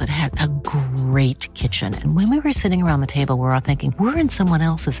house that had a great kitchen. And when we were sitting around the table, we were all thinking, we're in someone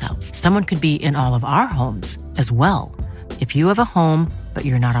else's house. Someone could be in all of our homes as well. If you have a home, but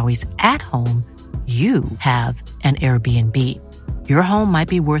you're not always at home, you have an Airbnb. Your home might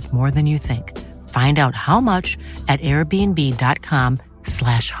be worth more than you think. Find out how much at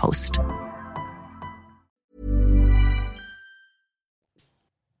airbnb.com/host.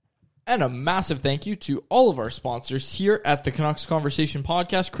 And a massive thank you to all of our sponsors here at the Canucks Conversation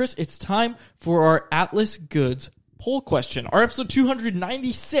podcast. Chris, it's time for our Atlas Goods poll question. Our episode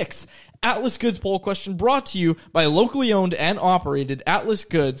 296 Atlas Goods poll question, brought to you by locally owned and operated Atlas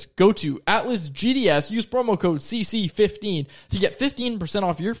Goods. Go to Atlas GDS, use promo code CC15 to get 15%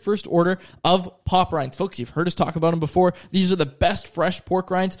 off your first order of pop rinds. Folks, you've heard us talk about them before. These are the best fresh pork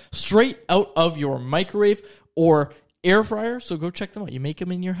rinds straight out of your microwave or air fryer, so go check them out. You make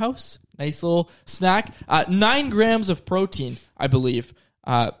them in your house. Nice little snack. 9 grams of protein, I believe,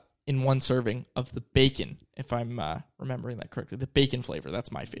 in one serving of the bacon, if I'm remembering that correctly. The bacon flavor,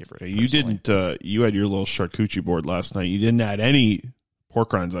 that's my favorite. You didn't. You had your little charcuterie board last night. You didn't add any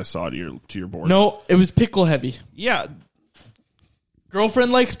pork rinds I saw to your board. No, it was pickle heavy. Yeah.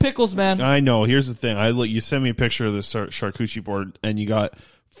 Girlfriend likes pickles, man. I know. Here's the thing. You sent me a picture of the charcuterie board, and you got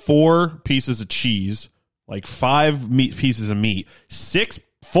 4 pieces of cheese, like 5 pieces of meat, 6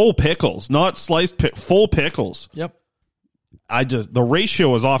 full pickles, not sliced full pickles. Yep. The ratio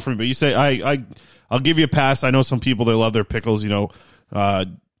was off for me, but you say I'll give you a pass. I know some people, they love their pickles. You know,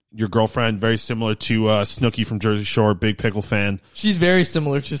 your girlfriend, very similar to Snooki from Jersey Shore, big pickle fan. She's very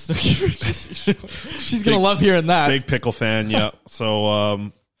similar to Snooki from Jersey Shore. She's gonna love hearing that. Big pickle fan, yeah.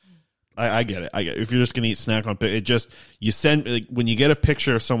 So I get it. If you're just gonna eat snack on pickle, when you get a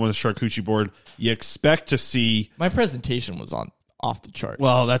picture of someone's charcuterie board, you expect to see. My presentation was off the chart.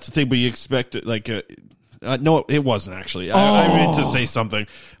 Well, that's the thing, but you expect it no, it wasn't actually. I meant to say something.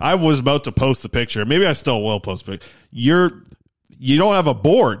 I was about to post the picture. Maybe I still will post the picture. You don't have a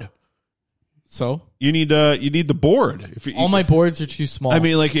board, so you need the board. All my boards are too small. I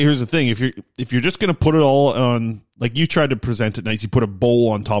mean, like, here's the thing: if you're just gonna put it all on, like, you tried to present it nice, you put a bowl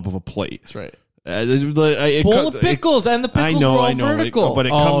on top of a plate. That's right. Bowl of pickles, and the pickles were all vertical. But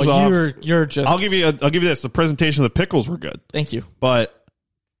it comes off. You're just. I'll give you this. The presentation of the pickles were good. Thank you. But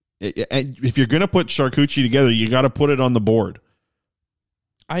if you're going to put charcuterie together, you got to put it on the board.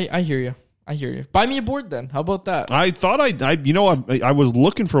 I hear you. Buy me a board then. How about that? I thought I was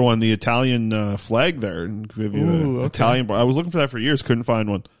looking for one, the Italian flag there, and give you okay. Italian. I was looking for that for years, couldn't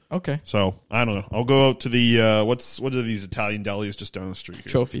find one. Okay. So I don't know. I'll go out to the what are these Italian delis just down the street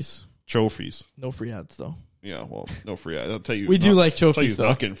here? Trophies. No free ads though. Yeah, well, no free ads. I'll tell you. We do like trophies though.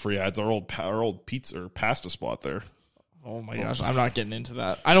 Not getting free ads. Our old pizza or pasta spot there. Oh my gosh, I'm not getting into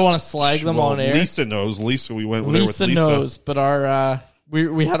that. I don't want to slag them on air. Lisa knows. We went there with Lisa. Lisa knows, but our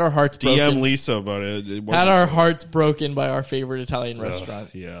we had our hearts broken. DM Lisa about it. Had our hearts broken by our favorite Italian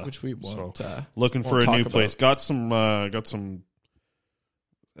restaurant. Yeah, which we won't. Looking for a new place. Got some.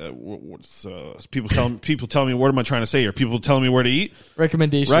 People tell me, what am I trying to say here? People telling me where to eat.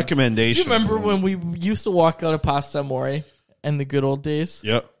 Recommendations. Do you remember when we used to walk out of Pasta Amore in the good old days?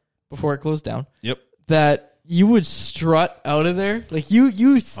 Yep. Before it closed down. Yep. That you would strut out of there, like you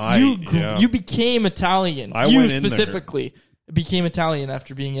became Italian. You specifically became Italian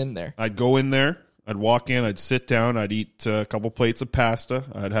after being in there. I'd go in there. I'd walk in. I'd sit down. I'd eat a couple plates of pasta.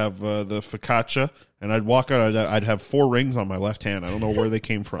 I'd have the focaccia, and I'd walk out. I'd have 4 rings on my left hand. I don't know where they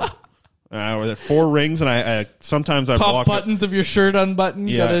came from. 4 rings, and I sometimes I'd top walk buttons of your shirt unbuttoned.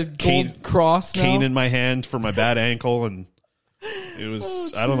 Yeah, got a gold cross. Cane in my hand for my bad ankle, and it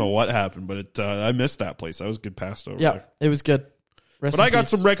was I don't know what happened, but I missed that place. That was good pasta over there. It was good. But I got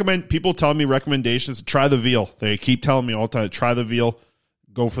some people telling me recommendations. Try the veal. They keep telling me all the time. Try the veal.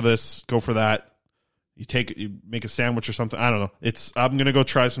 Go for this. Go for that. You take it. You make a sandwich or something. I don't know. I'm gonna go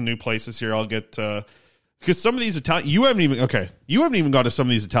try some new places here. I'll get because some of these Italian. You haven't even got to some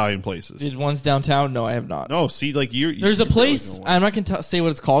of these Italian places. Did ones downtown? No, I have not. No, see, like there's a place. I'm not gonna say what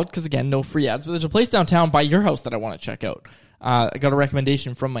it's called because again, no free ads. But there's a place downtown by your house that I want to check out. I got a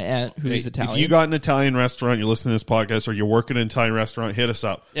recommendation from my aunt who is Italian. If you got an Italian restaurant, you're listening to this podcast, or you're working in an Italian restaurant, hit us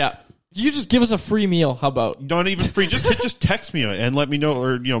up. Yeah. You just give us a free meal. How about? Not even free. Just text me and let me know,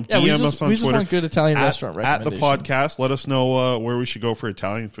 or DM us on Twitter. We just want good Italian restaurant recommendations. At the podcast, let us know where we should go for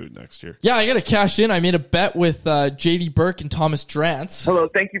Italian food next year. Yeah, I got to cash in. I made a bet with JD Burke and Thomas Drance. Hello,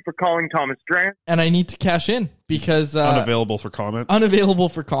 thank you for calling Thomas Drance. And I need to cash in because unavailable for comment.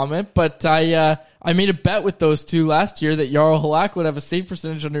 But I made a bet with those two last year that Jarl Halak would have a save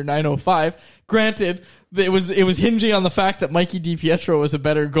percentage under 905. Granted, it was hinging on the fact that Mikey DiPietro was a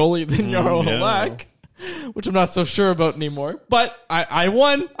better goalie than Jarl Halak, which I'm not so sure about anymore. But I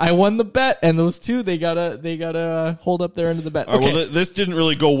won. I won the bet, and those two they gotta hold up their end of the bet. Okay. Well, this didn't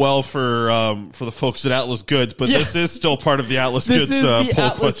really go well for the folks at Atlas Goods, but this is still part of the Atlas Goods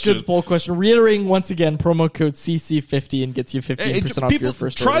poll question. Goods poll question. Reiterating once again, promo code CC50 and gets you 15% off your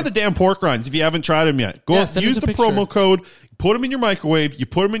first order. Try the damn pork rinds if you haven't tried them yet. Go use the promo code. Put them in your microwave. You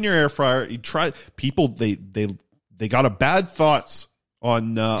put them in your air fryer. You try. People they got a bad thoughts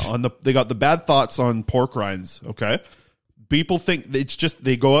on they got the bad thoughts on pork rinds. Okay, people think it's just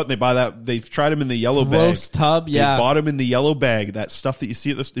they go out and they buy that. They've tried them in the yellow bag. Roast tub. Yeah, they bought them in the yellow bag. That stuff that you see.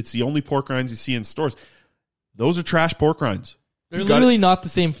 It's the only pork rinds you see in stores. Those are trash pork rinds. They're literally not the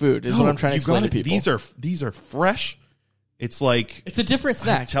same food. Is what I'm trying to explain to people. These are fresh. It's like it's a different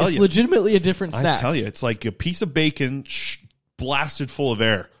snack. It's legitimately a different snack. I tell you, it's like a piece of bacon blasted full of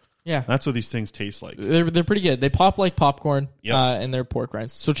air. Yeah, that's what these things taste like. They're pretty good. They pop like popcorn. And they're pork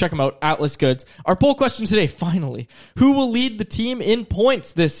rinds. So check them out. Atlas Goods. Our poll question today. Finally, who will lead the team in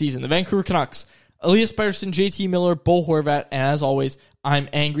points this season? The Vancouver Canucks. Elias Pettersson, JT Miller, Bo Horvat, and as always, I'm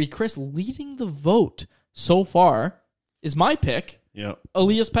Angry Chris. Leading the vote so far is my pick. Yeah,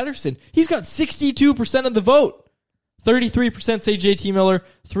 Elias Pettersson. He's got 62% of the vote. 33% say JT Miller,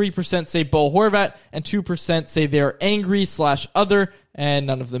 3% say Bo Horvat, and 2% say they're angry/other, and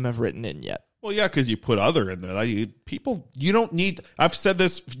none of them have written in yet. Well, yeah, because you put other in there. You don't need... I've said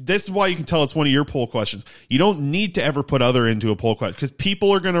this. This is why you can tell it's one of your poll questions. You don't need to ever put other into a poll question because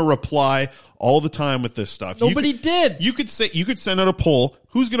people are going to reply all the time with this stuff. Nobody did. You could send out a poll.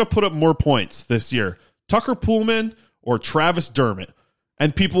 Who's going to put up more points this year? Tucker Poolman or Travis Dermott?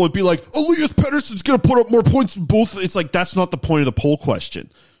 And people would be like, Elias Pettersson's going to put up more points than both. It's like, that's not the point of the poll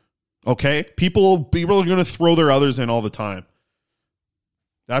question. Okay? People are going to throw their others in all the time.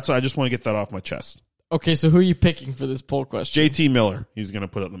 I just want to get that off my chest. Okay, so who are you picking for this poll question? JT Miller. He's going to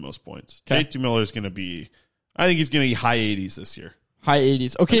put up the most points. Okay. JT Miller is going to be, I think he's going to be high 80s this year. High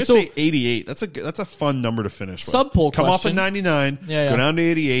 80s. Okay, so say 88. That's a fun number to finish with. Sub-poll question. Come off at 99, go down to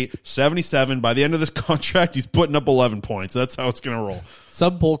 88, 77. By the end of this contract, he's putting up 11 points. That's how it's going to roll.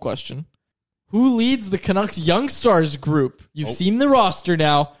 Sub-poll question. Who leads the Canucks Young Stars group? You've seen the roster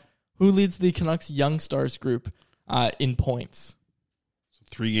now. Who leads the Canucks Young Stars group in points?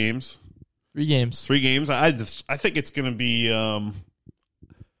 3 games. 3 games. 3 games. I think it's going to be. I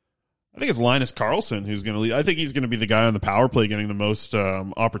think it's Linus Karlsson who's going to lead. I think he's going to be the guy on the power play getting the most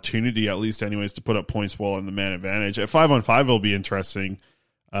opportunity, at least, anyways, to put up points while in the man advantage. At 5-on-5, it'll be interesting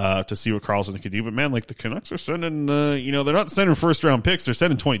to see what Karlsson can do. But man, like the Canucks are sending, they're not sending first round picks; they're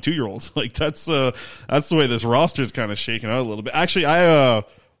sending 22-year-olds. Like that's the way this roster is kind of shaking out a little bit. Actually, I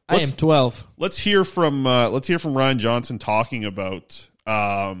am 12. Let's hear from Ryan Johnson talking about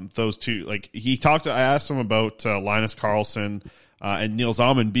those two. Like I asked him about Linus Karlsson and Nils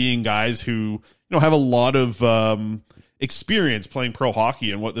Åman being guys who have a lot of experience playing pro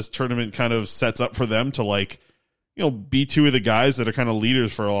hockey, and what this tournament kind of sets up for them to be two of the guys that are kind of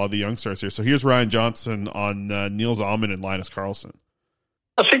leaders for a lot of the young stars here. So here's Ryan Johnson on Nils Åman and Linus Karlsson.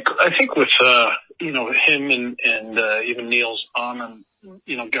 I think with him and even Nils Åman,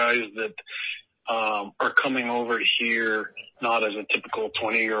 guys that are coming over here not as a typical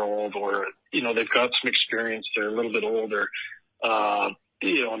 20-year-old, or they've got some experience. They're a little bit older.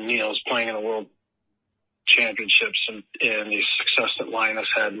 Neil's playing in the World Championships and the success that Linus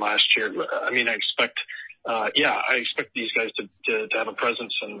had last year. I mean, I expect these guys to have a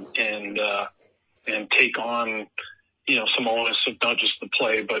presence and take on, some onus of not just the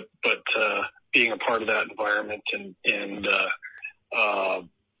play, but being a part of that environment and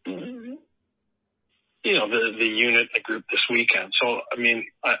the unit, the group this weekend. So, I mean,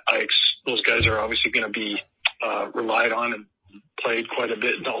 those guys are obviously going to be relied on and played quite a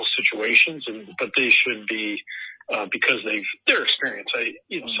bit in all situations, but they should be because they're experienced.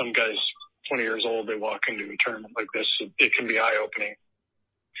 Some guys 20 years old, they walk into a tournament like this, it can be eye-opening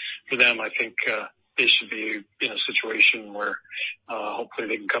for them. I think they should be in a situation where hopefully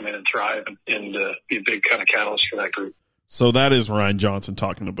they can come in and thrive and be a big kind of catalyst for that group. So that is Ryan Johnson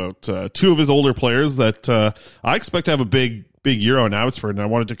talking about two of his older players that I expect to have a big year on Abbotsford, and I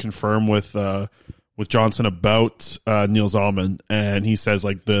wanted to confirm with Johnson about Nils Åman, and he says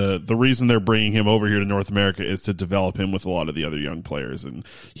the reason they're bringing him over here to North America is to develop him with a lot of the other young players, and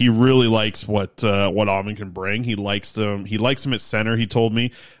he really likes what Åman can bring. He likes him at center. He told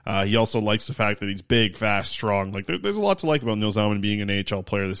me he also likes the fact that he's big, fast, strong. Like there's a lot to like about Nils Åman being an AHL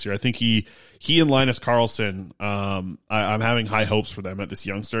player this year. I think he and Linus Karlsson, I'm having high hopes for them at this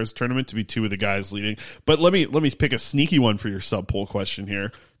Young Stars tournament to be two of the guys leading. But let me pick a sneaky one for your sub poll question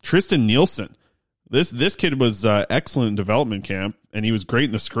here. Tristan Nielsen. This kid was excellent in development camp, and he was great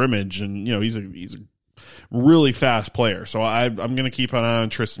in the scrimmage, and he's a really fast player. So I'm going to keep an eye on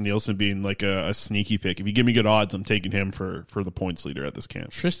Tristan Nielsen being like a sneaky pick. If you give me good odds, I'm taking him for the points leader at this camp.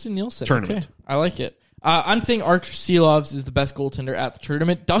 Tristan Nielsen tournament. Okay. I like it. I'm saying Archer Seelovs is the best goaltender at the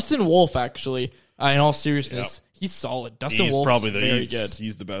tournament. Dustin Wolf, actually, in all seriousness, he's solid. Dustin Wolf is very good.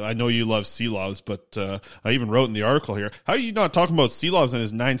 He's the best. I know you love Seelovs, but I even wrote in the article here, how are you not talking about Seelovs and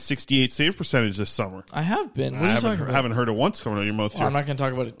his .968 save percentage this summer? I have been. What are you talking about? I haven't heard it once coming out of your mouth here. I'm not going to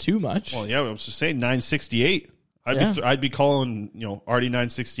talk about it too much. Well, yeah, I was just saying .968. I'd be calling Artie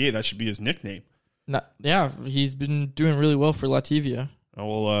 .968. That should be his nickname. He's been doing really well for Latvia.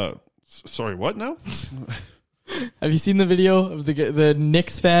 Oh, well, sorry, what now? Have you seen the video of the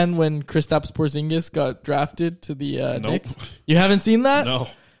Knicks fan when Kristaps Porzingis got drafted to the Nope. Knicks? You haven't seen that? No.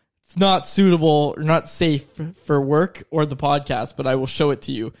 It's not suitable or not safe for work or the podcast, but I will show it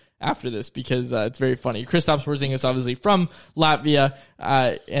to you after this because it's very funny. Kristaps Porzingis, obviously from Latvia,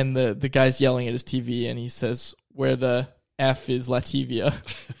 and the guy's yelling at his TV, and he says, "Where the F is Latvia?"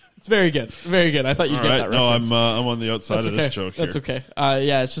 It's very good. Very good. I thought you'd get that reference. No, I'm on the outside of this joke here. That's okay.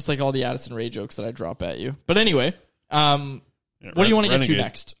 It's just like all the Addison Rae jokes that I drop at you. But anyway, what do you want to get to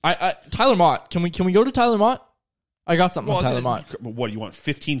next? Tyler Mott. Can we go to Tyler Mott? I got something on Tyler Mott. What do you want?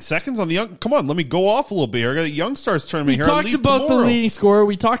 15 seconds on the young? Come on, let me go off a little bit here. I got a Young Stars tournament here. We talked about the leading scorer.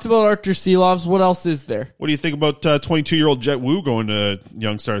 We talked about Archer Seelovs. What else is there? What do you think about 22-year-old Jet Wu going to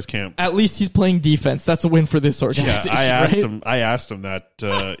Young Stars camp? At least he's playing defense. That's a win for this organization. Yeah, I asked him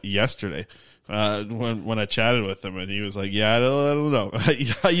that yesterday. When I chatted with him, and he was like, "Yeah, I don't know."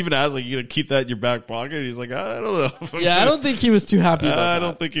 I even asked, "Like, you gonna keep that in your back pocket?" And he's like, "I don't know." Yeah, I don't think he was too happy about that. I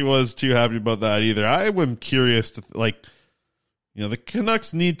don't think he was too happy about that either. I am curious to the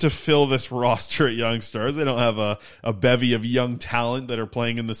Canucks need to fill this roster at Young Stars. They don't have a bevy of young talent that are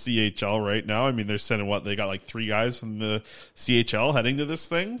playing in the CHL right now. I mean, they're sending they got like 3 guys from the CHL heading to this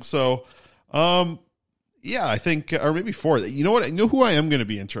thing. So, yeah, I think, or maybe 4. You know what? I know who I am going to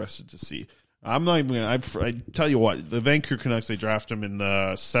be interested to see. I'm not even going to, I tell you what, the Vancouver Canucks, they draft him in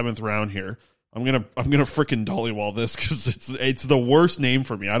the 7th round here. I'm gonna freaking dollywall this because it's the worst name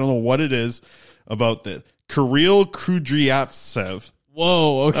for me. I don't know what it is about this. Kirill Kudryavtsev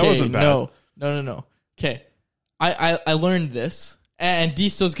Whoa, okay. That wasn't bad. No. Okay. I learned this, and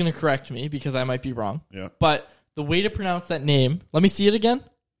Disto's going to correct me because I might be wrong. Yeah. But the way to pronounce that name, let me see it again.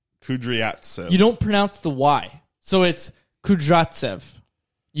 Kudryavtsev. You don't pronounce the Y. So it's Kudryavtsev.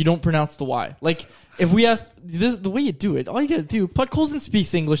 You don't pronounce the Y. Like, if we asked, this the way you do it, all you got to do, Podkolzin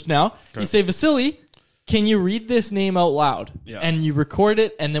speaks English now. Okay. You say, Vasily, can you read this name out loud? Yeah. And you record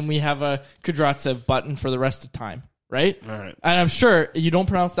it, and then we have a Kudryavtsev button for the rest of time, right? All right. And I'm sure you don't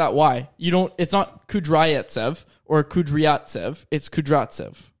pronounce that Y. It's not Kudryavtsev or Kudryavtsev. It's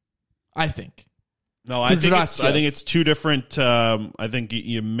Kudryavtsev, I think. No, I think it's two different. I think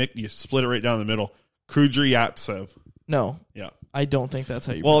you split it right down the middle. Kudryavtsev. No. Yeah. I don't think that's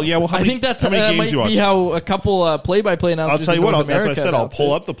how you. Well, yeah. Well, I think that's might be how a couple play-by-play announcers. I'll tell you what. That's what I said. I'll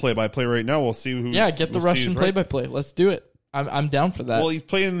pull up the play-by-play right now. We'll see who. Yeah, get the Russian play-by-play. Let's do it. I'm down for that. Well, he's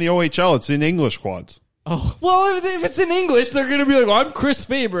playing in the OHL. It's in English quads. Oh well, if it's in English, they're going to be like, well, "I'm Chris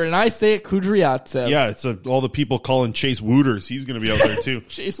Faber," and I say it Kudryavtsev. Yeah, it's all the people calling Chase Wooters. He's going to be out there too.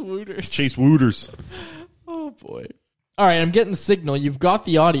 Chase Wooters. Oh boy. All right, I'm getting the signal. You've got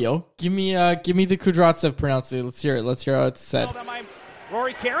the audio. Give me the Kudryavtsev pronunciation. Let's hear it. Let's hear how it's said.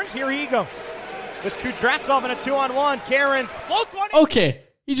 Rory Cairns, here he goes. With Kudryavtsev in a 2-on-1. Cairns floats one. Okay,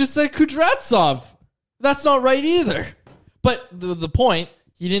 he just said Kudryavtsev. That's not right either. But the point,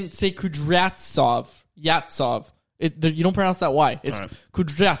 he didn't say Kudryavtsev. Yatsov. You don't pronounce that Y. It's right.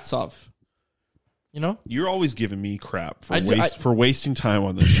 Kudryavtsev. You know? You're always giving me crap for wasting time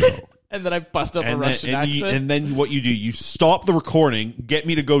on the show. And then I bust up a Russian accent. And then what you do, you stop the recording, get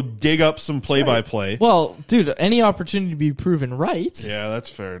me to go dig up some play-by-play. Right. Well, dude, any opportunity to be proven right. Yeah, that's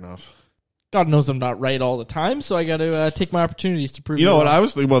fair enough. God knows I'm not right all the time, so I got to take my opportunities to prove it. You know what? I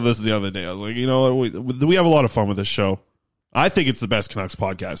was thinking about this the other day. I was like, you know what? We have a lot of fun with this show. I think it's the best Canucks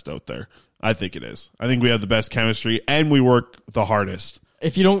podcast out there. I think it is. I think we have the best chemistry, and we work the hardest.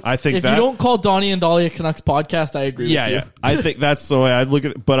 If you don't call Donnie and Dolly a Canucks podcast, I agree with you. Yeah. I think that's the way I look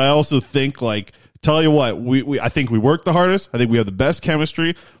at it. But I also think, like, tell you what, I think we work the hardest. I think we have the best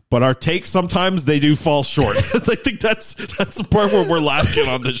chemistry, but our takes sometimes they do fall short. I think that's the part where we're lacking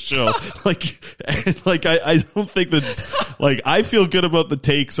on this show. I don't think that, like, I feel good about the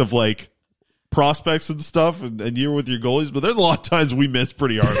takes of, like, prospects and stuff, and you're with your goalies, but there's a lot of times we miss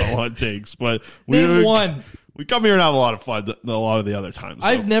pretty hard on takes. But Name one. We come here and have a lot of fun a lot of the other times.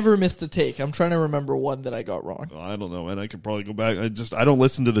 I've never missed a take. I'm trying to remember one that I got wrong. Well, I don't know, and I could probably go back. I don't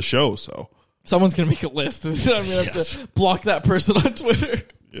listen to the show, so. Someone's going to make a list. I'm going to have to block that person on Twitter.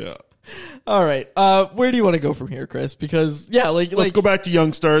 Yeah. All right. Where do you want to go from here, Chris? Because, let's go back to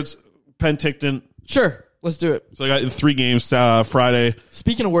young starts. Penticton. Sure. Let's do it. So I got 3 games Friday.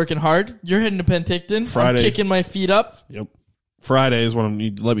 Speaking of working hard, you're heading to Penticton. Friday. I'm kicking my feet up. Yep. Friday is when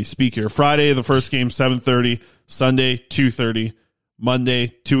you let me speak here. Friday, the first game, 7:30. Sunday, 2:30. Monday,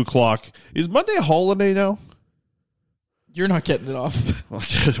 2 o'clock. Is Monday a holiday now? You're not getting it off. Well,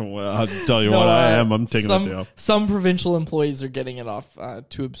 I'll tell you what I am. I'm taking it day off. Some provincial employees are getting it off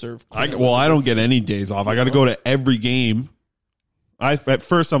to observe. I don't get any days off. I got to go to every game. At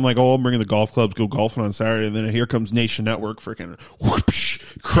first, I'm like, I'm bringing the golf clubs, go golfing on Saturday, and then here comes Nation Network, freaking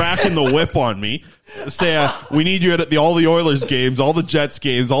whoosh, cracking the whip on me. Say, we need you at all the Oilers games, all the Jets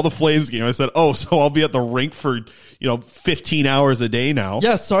games, all the Flames games. I said, so I'll be at the rink for 15 hours a day now.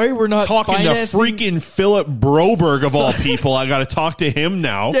 Yeah, sorry, we're not talking to freaking Philip Broberg of all people. I got to talk to him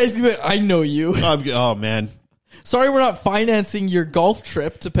now. Yeah, I know you. Oh man. Sorry, we're not financing your golf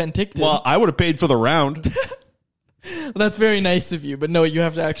trip to Penticton. Well, I would have paid for the round. That's very nice of you, but no, you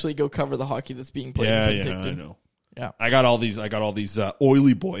have to actually go cover the hockey that's being played in Penticton. Yeah, I know. Yeah, I got all these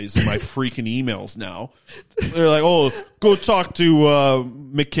oily boys in my freaking emails now. They're like, go talk to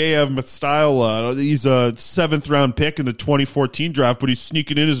Mikheyev Mastyle. He's a 7th round pick in the 2014 draft, but he's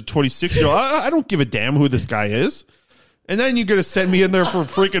sneaking in as a 26-year-old. I don't give a damn who this guy is. And then you're gonna send me in there for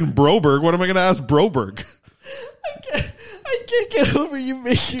freaking Broberg. What am I gonna ask Broberg? I can't get over you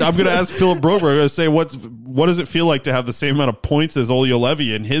making. I'm going to ask Philip Broberg. I'm going to say, what does it feel like to have the same amount of points as Olli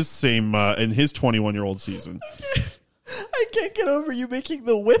Juolevi in his 21-year-old season? I can't get over you making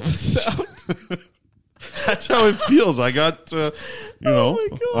the whip sound. That's how it feels. I got, I'm going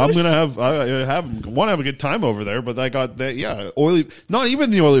to want to have a good time over there, but I got that, oily, not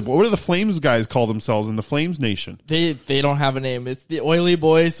even the oily boys. What do the Flames guys call themselves in the Flames Nation? They don't have a name. It's the oily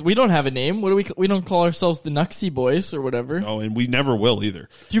boys. We don't have a name. What do we don't call ourselves the Nuxie boys or whatever. Oh, and we never will either.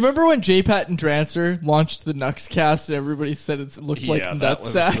 Do you remember when J-Pat and Drancer launched the Nuxcast and everybody said it looked like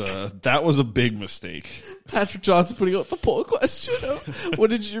Nutsack? That was a big mistake. Patrick Johnson putting out the poll question.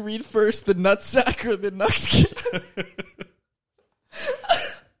 What did you read first, the Nutsack or the Nuxcast?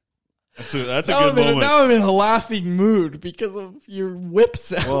 That's a good moment. Now I'm in a laughing mood because of your whip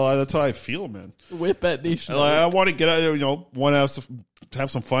sound. Well, that's how I feel, man. Whip at Nation. I want to get out, want to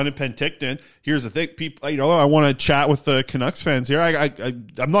have some fun in Penticton. Here's the thing, people. I want to chat with the Canucks fans here.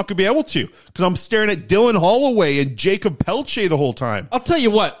 I'm not going to be able to because I'm staring at Dylan Holloway and Jacob Pelche the whole time. I'll tell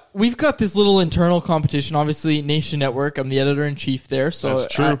you what. We've got this little internal competition. Obviously, Nation Network. I'm the editor-in-chief there, so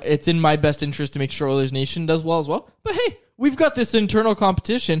that's true. It's in my best interest to make sure Oilers Nation does well as well. But hey, we've got this internal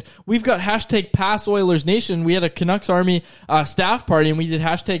competition. We've got hashtag Pass Oilers Nation. We had a Canucks Army staff party, and we did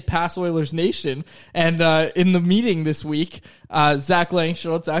hashtag Pass Oilers Nation. And in the meeting this week, Zach Lang,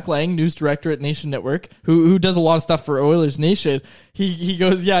 shout out Zach Lang, news director at Nation Network, who does a lot of stuff for Oilers Nation. He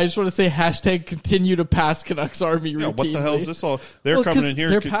goes, I just want to say hashtag continue to pass Canucks Army routinely. What the hell is this all? They're coming in here.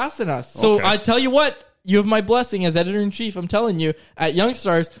 They're passing us. So okay. I tell you what. You have my blessing as editor-in-chief. I'm telling you, at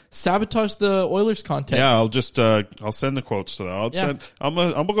Youngstars, sabotage the Oilers content. Yeah, I'll send the quotes to that. I'm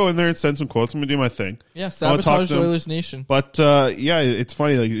gonna go in there and send some quotes. I'm gonna do my thing. Yeah, sabotage the Oilers Nation. But it's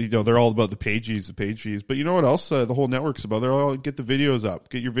funny. They're all about the page views. But you know what else? The whole network's about. They're all get the videos up.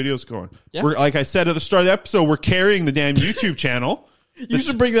 Get your videos going. Yeah. We're, like I said at the start of the episode, we're carrying the damn YouTube channel. You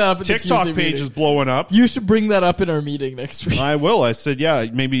should bring that up. TikTok page is blowing up. You should bring that up in our meeting next week. I will. I said,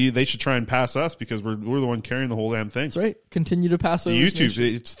 maybe they should try and pass us because we're the one carrying the whole damn thing. That's right. Continue to pass over YouTube.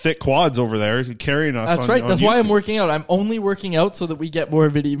 It's thick quads over there carrying us. That's right. That's YouTube. why I'm working out. I'm only working out so that we get more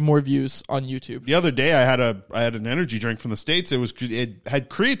views on YouTube. The other day, I had an energy drink from the States. It had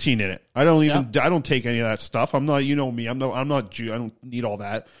creatine in it. I don't take any of that stuff. I'm not. You know me. I'm not Jew. I don't need all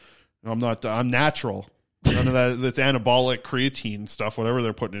that. I'm natural. None of that's anabolic creatine stuff, whatever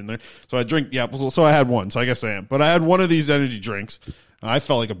they're putting in there. So I drink, so I had one, so I guess I am. But I had one of these energy drinks. I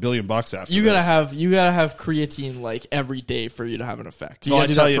felt like $1 billion after you gotta have creatine like every day for you to have an effect. I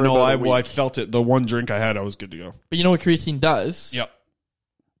tell you, I felt it. The one drink I had, I was good to go. But you know what creatine does? Yep.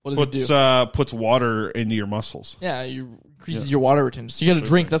 What does it do? Puts water into your muscles. Yeah, increases your water retention. So you got to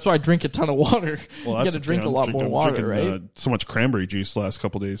drink. That's why I drink a ton of water. Well, you got to drink a lot more water, right? So much cranberry juice the last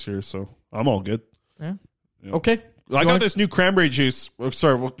couple of days here, so I'm all good. Yeah. Okay. I got this new cranberry juice.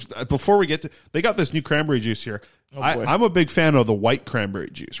 Sorry, before we get to, they got this new cranberry juice here. I'm a big fan of the white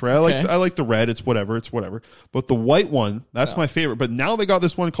cranberry juice, right? I like the red. It's whatever. But the white one, that's my favorite. But now they got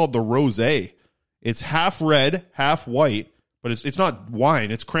this one called the rosé. It's half red, half white, but it's not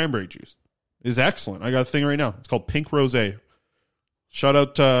wine. It's cranberry juice. It's excellent. I got a thing right now. It's called Pink Rosé. Shout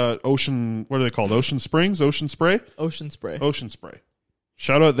out Ocean. What are they called? Ocean Springs? Ocean Spray? Ocean Spray. Ocean Spray.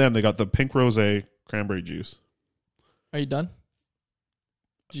 Shout out them. They got the Pink Rosé cranberry juice. Are you done?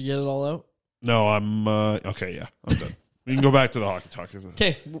 Did you get it all out? No, I'm okay. Yeah, I'm done. We can go back to the hockey talk.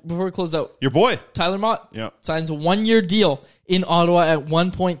 Okay, before we close out, your boy Tyler Mott signs a 1-year deal in Ottawa at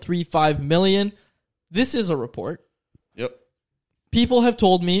 $1.35 million. This is a report. Yep. People have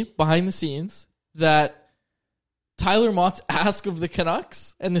told me behind the scenes that Tyler Mott's ask of the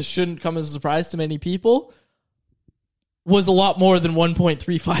Canucks, and this shouldn't come as a surprise to many people, was a lot more than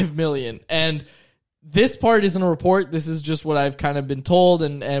 $1.35 million. And this part isn't a report. This is just what I've kind of been told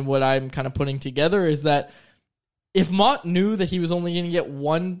and what I'm kind of putting together is that if Mott knew that he was only going to get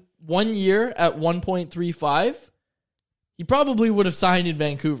one year at 1.35, he probably would have signed in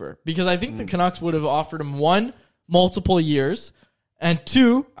Vancouver because I think the Canucks would have offered him one, multiple years, and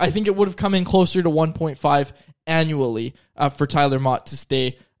two, I think it would have come in closer to 1.5 annually for Tyler Mott to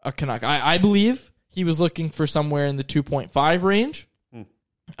stay a Canuck. I believe he was looking for somewhere in the 2.5 range.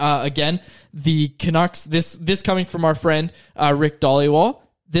 Again, the Canucks, this coming from our friend Rick Dollywall,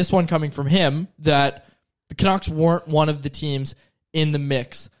 this one coming from him, that the Canucks weren't one of the teams in the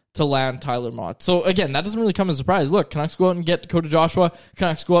mix to land Tyler Mott. So again, that doesn't really come as a surprise. Look, Canucks go out and get Dakota Joshua,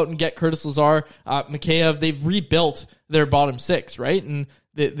 Canucks go out and get Curtis Lazar, Mikheyev. They've rebuilt their bottom six, right? And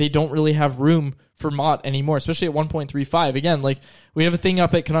they don't really have room for Mott anymore, especially at 1.35. Again, like we have a thing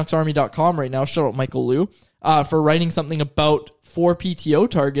up at CanucksArmy.com right now. Shout out Michael Liu for writing something about 4 PTO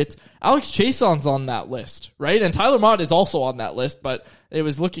targets. Alex Chason's on that list, right? And Tyler Mott is also on that list, but it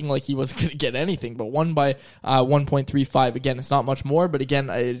was looking like he wasn't going to get anything. But one by 1.35. Again, it's not much more, but again,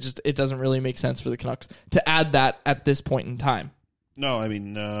 it doesn't really make sense for the Canucks to add that at this point in time. No, I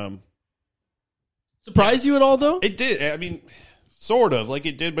mean, surprise you at all though? It did. I mean, sort of like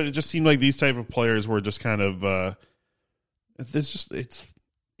it did, but it just seemed like these type of players were just kind of.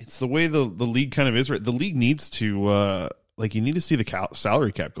 It's the way the league kind of is. Right, the league needs to you need to see the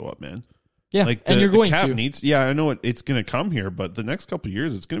salary cap go up, man. Yeah, and you're going cap to. Needs. Yeah, I know it's going to come here, but the next couple of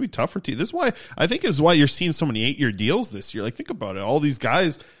years, it's going to be tougher to. This is why I think is why you're seeing so many 8-year deals this year. Like, think about it. All these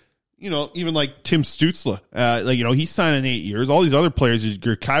guys, even like Tim Stützle, he's signing 8 years. All these other players,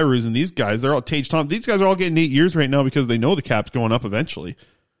 your Kairos and these guys, they're all Tage Thompson. These guys are all getting 8 years right now because they know the cap's going up eventually.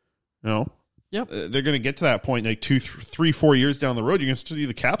 You know? Yep. They're going to get to that point like 2, 3, 4 years down the road. You're going to see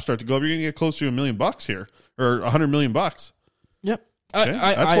the cap start to go up. You're going to get close to $1 million here, or $100 million. Yep. Okay?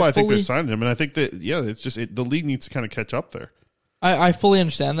 That's why I think they're signing him. And I think that, it's just the league needs to kind of catch up there. I fully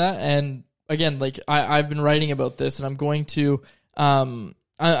understand that. And again, like I've been writing about this, and I'm going to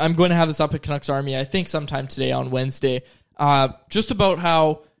I'm going to have this up at Canucks Army, I think sometime today on Wednesday, just about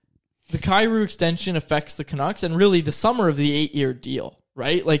how the Kyrou extension affects the Canucks and really the summer of the 8-year deal,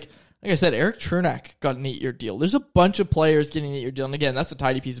 right? Like I said, Eric Chernak got an 8-year deal. There's a bunch of players getting an 8-year deal. And again, that's a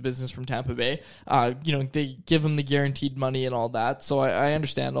tidy piece of business from Tampa Bay. They give them the guaranteed money and all that. So I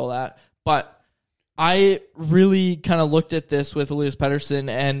understand all that. But I really kind of looked at this with Elias Pettersson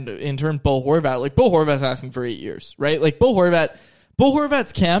and in turn Bo Horvat. Like Bo Horvat's asking for 8 years, right? Like Bo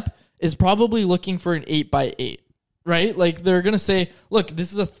Horvat's camp is probably looking for an 8x8, right? Like they're going to say, look,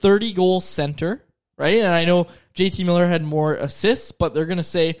 this is a 30-goal center, right? And I know JT Miller had more assists, but they're going to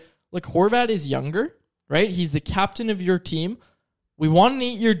say, look, Horvat is younger, right? He's the captain of your team. We want an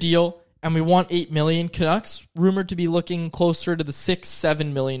 8-year deal, and we want $8 million. Canucks rumored to be looking closer to the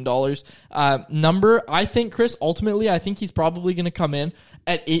 $6-7 million number. I think, Chris, ultimately, I think he's probably going to come in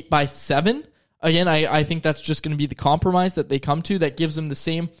at 8x7. Again, I think that's just going to be the compromise that they come to that gives them the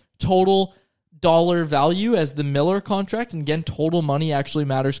same total dollar value as the Miller contract. And again, total money actually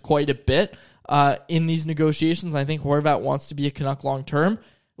matters quite a bit in these negotiations. I think Horvat wants to be a Canuck long term.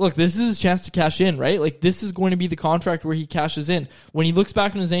 Look, this is his chance to cash in, right? Like, this is going to be the contract where he cashes in. When he looks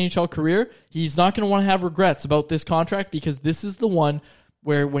back on his NHL career, he's not going to want to have regrets about this contract because this is the one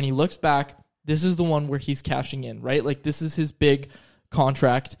where, when he looks back, this is the one where he's cashing in, right? Like, this is his big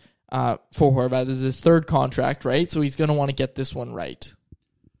contract for Horvat. This is his third contract, right? So he's going to want to get this one right.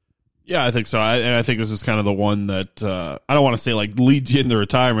 Yeah, I think so. And I think this is kind of the one that, I don't want to say, like, leads you into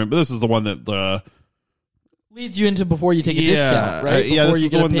retirement, but this is the one that... leads you into before you take a discount, right? Before you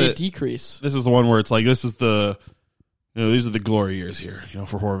get to pay a decrease. This is the one where it's like, this is the, these are the glory years here,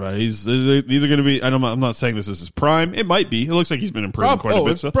 for Horvat. These are going to be, I'm not saying this is his prime. It might be. It looks like he's been improving quite a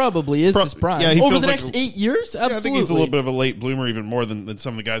bit. So. It probably is his prime. Yeah, over the next 8 years? Absolutely. Yeah, I think he's a little bit of a late bloomer, even more than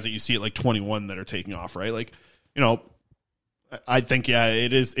some of the guys that you see at like 21 that are taking off, right? Like, I think,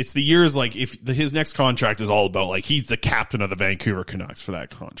 it is. It's the years, like, if his next contract is all about, like, he's the captain of the Vancouver Canucks for that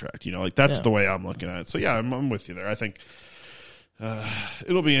contract. That's the way I'm looking at it. So, yeah, I'm with you there. I think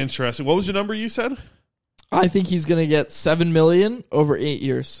it'll be interesting. What was your number you said? I think he's going to get $7 million over 8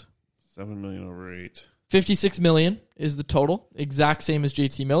 years. $7 million over 8. $56 million is the total. Exact same as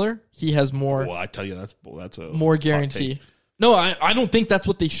JT Miller. He has more. Well, I tell you, that's a more guarantee. No, I don't think that's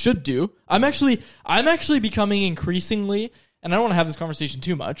what they should do. I'm actually becoming increasingly. And I don't want to have this conversation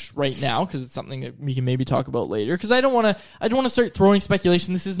too much right now because it's something that we can maybe talk about later. Because I don't want to start throwing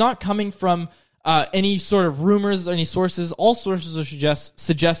speculation. This is not coming from any sort of rumors or any sources. All sources are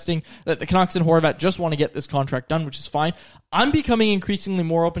suggesting that the Canucks and Horvat just want to get this contract done, which is fine. I'm becoming increasingly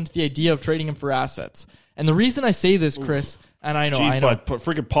more open to the idea of trading him for assets. And the reason I say this, Chris, and I know, but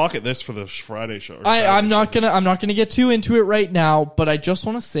freaking pocket this for the Friday show. I'm not gonna get too into it right now, but I just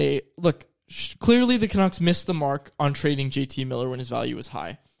want to say, look. Clearly, the Canucks missed the mark on trading JT Miller when his value was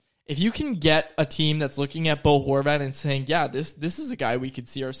high. If you can get a team that's looking at Bo Horvat and saying, yeah, this is a guy we could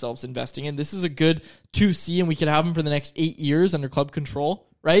see ourselves investing in. This is a good 2C, and we could have him for the next 8 years under club control,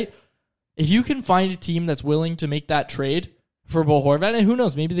 right? If you can find a team that's willing to make that trade for Bo Horvat, and who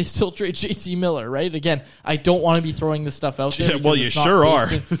knows, maybe they still trade JT Miller, right? Again, I don't want to be throwing this stuff out there. Yeah, well, you sure are.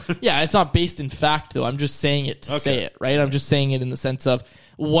 It's not based in fact, though. I'm just saying it to say it, right? I'm just saying it in the sense of,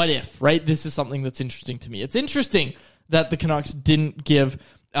 what if, right? This is something that's interesting to me. It's interesting that the Canucks didn't give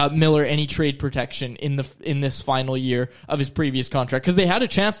Miller any trade protection in this final year of his previous contract because they had a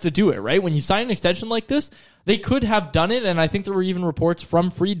chance to do it, right? When you sign an extension like this, they could have done it, and I think there were even reports from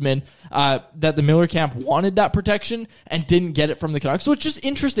Friedman that the Miller camp wanted that protection and didn't get it from the Canucks. So it's just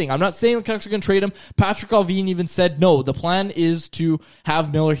interesting. I'm not saying the Canucks are going to trade him. Patrick Allvin even said, no, the plan is to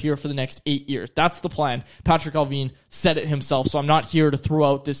have Miller here for the next 8 years. That's the plan. Patrick Allvin said it himself, so I'm not here to throw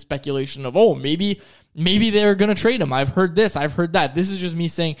out this speculation of, maybe they're going to trade him. I've heard this. I've heard that. This is just me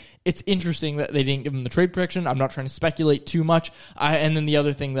saying it's interesting that they didn't give him the trade protection. I'm not trying to speculate too much. And then the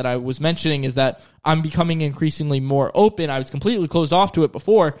other thing that I was mentioning is that I'm becoming increasingly more open. I was completely closed off to it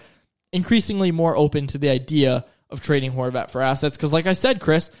before. Increasingly more open to the idea of trading Horvat for assets. Because like I said,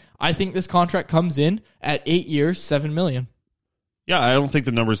 Chris, I think this contract comes in at 8 years, $7 million. Yeah, I don't think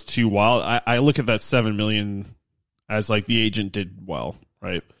the number's too wild. I look at that $7 million as like the agent did well,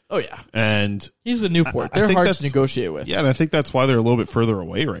 right? Oh, yeah. And he's with Newport. They're hard to negotiate with. Yeah, and I think that's why they're a little bit further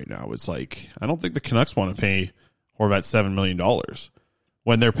away right now. It's like, I don't think the Canucks want to pay Horvat $7 million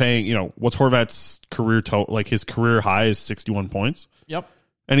when they're paying, what's Horvat's career total? Like his career high is 61 points. Yep.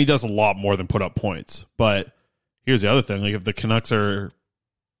 And he does a lot more than put up points. But here's the other thing. Like, if the Canucks are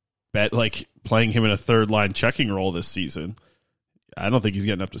playing him in a third-line checking role this season, I don't think he's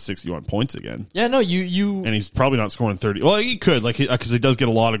getting up to 61 points again. Yeah, no, you and he's probably not scoring 30. Well, he could, because he does get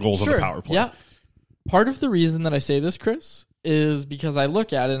a lot of goals on the power play. Yeah. Part of the reason that I say this, Chris, is because I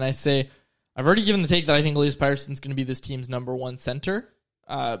look at it and I say, I've already given the take that I think Elias Pettersson's going to be this team's number one center,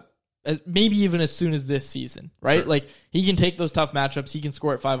 maybe even as soon as this season, right? Sure. Like, he can take those tough matchups. He can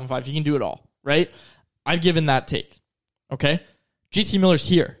score at 5-on-5. He can do it all, right? I've given that take, okay? JT Miller's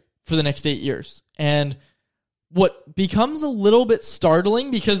here for the next 8 years. And what becomes a little bit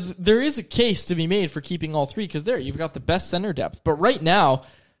startling, because there is a case to be made for keeping all three, because you've got the best center depth. But right now,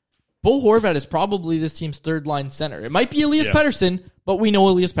 Bo Horvat is probably this team's third-line center. It might be Elias Pettersson, but we know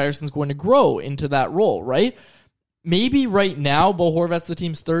Elias Pettersson's going to grow into that role, right? Maybe right now, Bo Horvat's the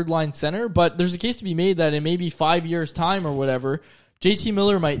team's third-line center, but there's a case to be made that in maybe 5 years' time or whatever, JT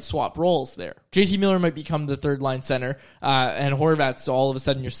Miller might swap roles there. JT Miller might become the third-line center, and Horvat's all of a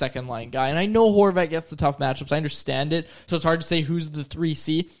sudden your second-line guy. And I know Horvat gets the tough matchups. I understand it, so it's hard to say who's the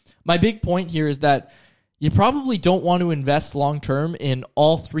 3C. My big point here is that you probably don't want to invest long-term in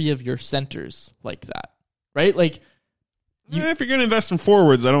all three of your centers like that, right? Like, if you're going to invest in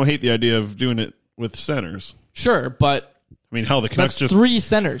forwards, I don't hate the idea of doing it with centers. Sure, but I mean, hell, the Canucks that's three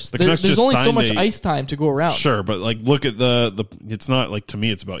centers. There's only so much ice time to go around. Sure, but look at the. It's not like, to me,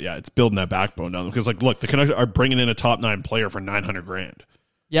 it's about it's building that backbone down, because look, the Canucks are bringing in a top 9 player for $900,000.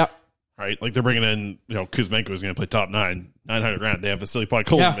 Yep. Right, like they're bringing in, Kuzmenko is going to play top 9, $900,000. They have Vasily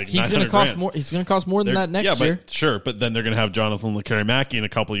Podkolzin making $900,000. He's going to cost more. He's going to cost more than that next year. Sure, but then they're going to have Jonathan Lekkerimäki in a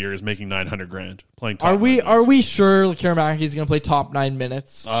couple of years making $900,000 playing top. Are we sure Lekkerimäki is going to play top 9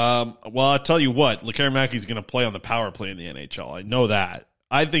 minutes? Well, I'll tell you what, Lekkerimäki is going to play on the power play in the NHL. I know that.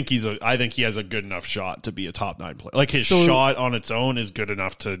 I think he has a good enough shot to be a top 9 player. Like, his shot on its own is good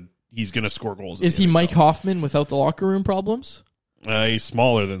enough he's going to score goals. Is he NHL. Mike Hoffman without the locker room problems? He's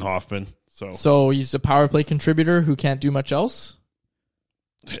smaller than Hoffman. So he's a power play contributor who can't do much else?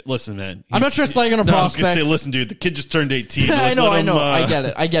 Listen, man. I'm not sure it's like on a prospect. I was going to say, listen, dude, the kid just turned 18. I know. I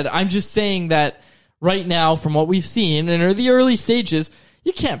get it. I'm just saying that right now, from what we've seen, in the early stages,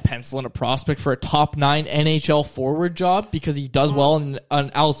 you can't pencil in a prospect for a top 9 NHL forward job because he does well in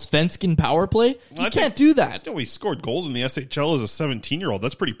an Allsvenskan power play. You can't do that. He scored goals in the SHL as a 17-year-old.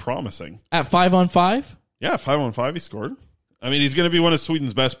 That's pretty promising. At 5-on-5? Yeah, 5-on-5 he scored. I mean, he's going to be one of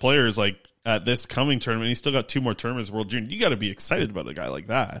Sweden's best players, at this coming tournament. He's still got 2 more tournaments, World Junior. You got to be excited about a guy like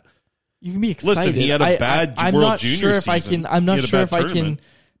that. You can be excited. Listen, he had a bad World Junior season. I'm not sure if I can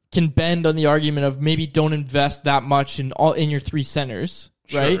bend on the argument of maybe don't invest that much in your 3 centers,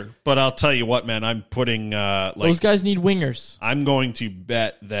 right? Sure. But I'll tell you what, man, I'm putting those guys need wingers. I'm going to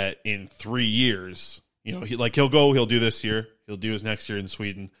bet that in 3 years, he'll do this year, he'll do his next year in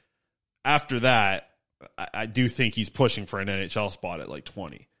Sweden. After that, I do think he's pushing for an NHL spot at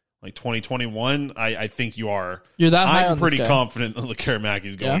 20. 2021, I think you are. You're that high on I'm pretty this guy. confident that Lekkerimäki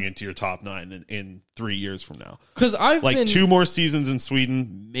is going into your top 9 in 3 years from now. Because I've been 2 more seasons in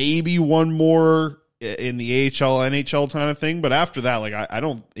Sweden, maybe 1 more in the AHL, NHL kind of thing. But after that, I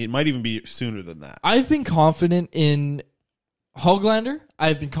don't. It might even be sooner than that. I've been confident in Höglander.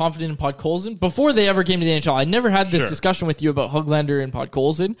 I've been confident in Podkolzin before they ever came to the NHL. I never had this discussion with you about Höglander and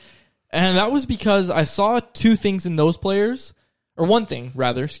Podkolzin. And that was because I saw 2 things in those players, or 1 thing,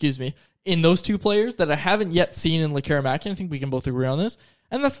 rather, in those 2 players that I haven't yet seen in Lekkerimäki. I think we can both agree on this.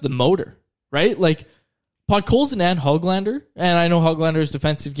 And that's the motor, right? Podkolzin and Höglander, and I know Höglander's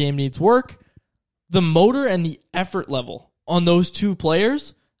defensive game needs work. The motor and the effort level on those 2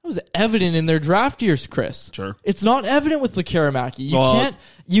 players, that was evident in their draft years, Chris. Sure. It's not evident with Lekkerimäki.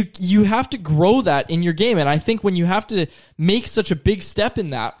 You have to grow that in your game. And I think when you have to make such a big step in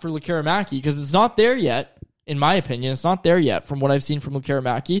that for Lekkerimäki, because it's not there yet, in my opinion, it's not there yet from what I've seen from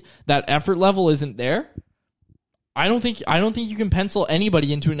Lekkerimäki, that effort level isn't there. I don't think you can pencil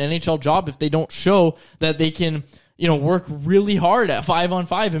anybody into an NHL job if they don't show that they can, work really hard at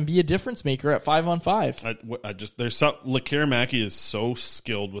 5-on-5 and be a difference maker at 5-on-5. Lekkerimäki is so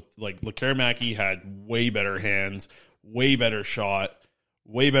skilled with Lekkerimäki had way better hands, way better shot,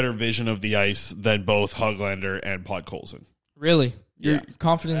 way better vision of the ice than both Höglander and Podkolzin. Really? You're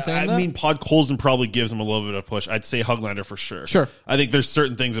confident in saying that? I mean, Podkolzin probably gives him a little bit of a push. I'd say Höglander for sure. Sure. I think there's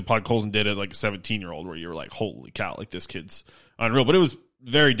certain things that Podkolzin did as a 17-year-old where you were like, holy cow, this kid's unreal. But it was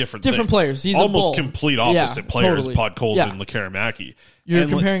very different things. Players. He's almost complete opposite players, totally. Podkolzin and Lekkerimäki. You're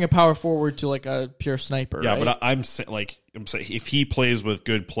comparing a power forward to a pure sniper, yeah, right? But I'm saying if he plays with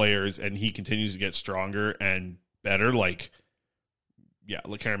good players and he continues to get stronger and better,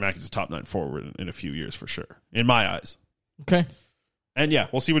 Lekkerimäki's a top 9 forward in a few years for sure, in my eyes. Okay. And yeah,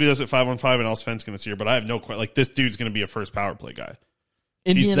 we'll see what he does at 5-on-5 and Allsvenskan this year. But I have no question. Like, this dude's going to be a first power play guy.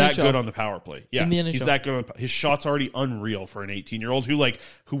 He's that good on the power play. Yeah, he's that good. His shot's already unreal for an 18-year-old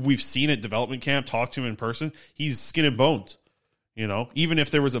who we've seen at development camp, talk to him in person. He's skin and bones. You know, even if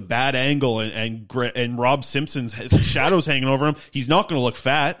there was a bad angle and Rob Simpson's shadows hanging over him, he's not going to look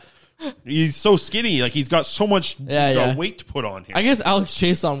fat. He's so skinny. Like, he's got so much weight to put on here. I guess Alex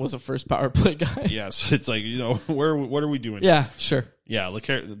Chason was a first power play guy. Yeah, so it's like, you know, what are we doing? Yeah, sure. Yeah,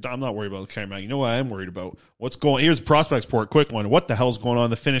 I'm not worried about LeCarry Mack. You know what I am worried about? Here's a prospects report, quick one. What the hell's going on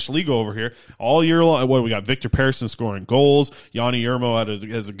in the Finnish league over here? All year long, we got Victor Pettersson scoring goals. Yanni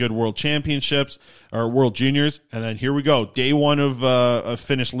Jurmo has a good world championships, or world juniors. And then here we go. Day one of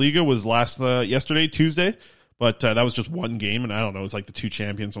Finnish Liga was yesterday, Tuesday. But that was just one game, and I don't know, it was like the two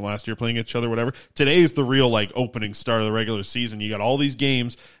champions from last year playing each other, whatever. Today is the real like opening start of the regular season. You got all these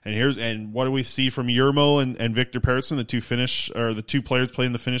games, and what do we see from Jurmo and Victor Pettersson, the two players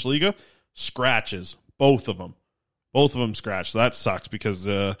playing the Finnish Liga? Scratches, both of them scratched. So that sucks because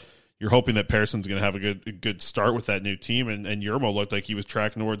you're hoping that Pettersson's going to have a good start with that new team, and Jurmo looked like he was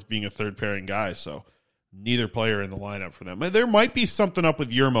tracking towards being a third pairing guy. So neither player in the lineup for them. There might be something up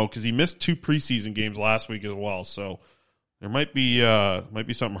with Jurmo because he missed 2 preseason games last week as well. So there might be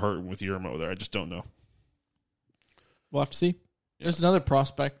something hurting with Jurmo there. I just don't know. We'll have to see. There's another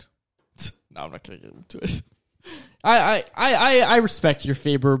prospect. No, I'm not going to get into it. I respect your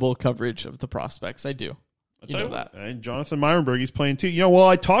favorable coverage of the prospects. I do. You know that. And Jonathan Myrenberg, he's playing too. You know, well,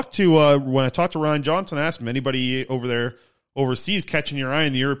 when I talked to Ryan Johnson, I asked him, anybody over there overseas catching your eye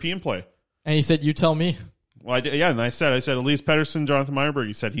in the European play? And he said, you tell me. Well, I did, yeah, and I said Elias Pettersson, Jonathan Myrenberg,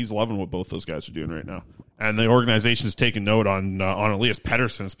 he said he's loving what both those guys are doing right now. And the organization has taken note on Elias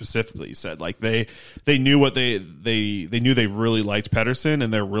Pettersson specifically. He said, like, they knew what they knew they really liked Pettersson,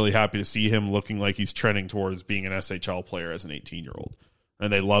 and they're really happy to see him looking like he's trending towards being an SHL player as an 18-year-old.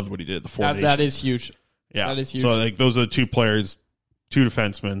 And they loved what he did at the Four Nations. That is huge. Yeah. That is huge. So, like, those are the two players, two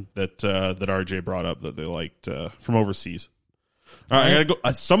defensemen that RJ brought up that they liked from overseas. All right, I gotta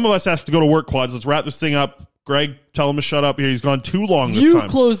go. Some of us have to go to work, Quads. Let's wrap this thing up. Greg, tell him to shut up here. He's gone too long this time. You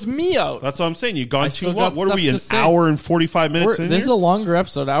closed me out. That's what I'm saying. You've gone too long. What are we, an hour and 45 minutes in This is a longer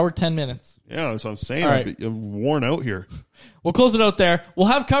episode, hour 10 minutes. Yeah, that's what I'm saying. Right. I'm worn out here. We'll close it out there. We'll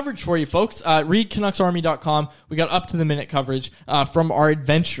have coverage for you, folks. Read CanucksArmy.com. We got up-to-the-minute coverage from our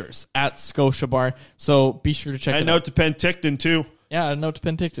adventures at Scotia Barn. So be sure to check it out. And note to Penticton, too. Yeah, a note to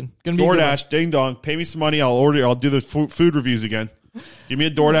Penticton. Gonna be DoorDash, ding dong. Pay me some money. I'll do the food reviews again. Give me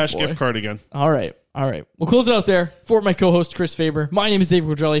a DoorDash gift card again. All right. We'll close it out there. For my co-host, Chris Faber, my name is David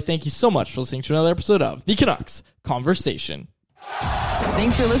Quadrelli. Thank you so much for listening to another episode of The Canucks Conversation.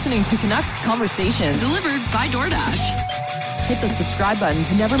 Thanks for listening to Canucks Conversation, delivered by DoorDash. Hit the subscribe button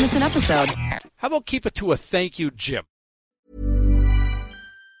to never miss an episode. How about keep it to a thank you, Jim?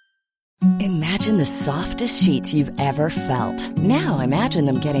 Imagine the softest sheets you've ever felt. Now imagine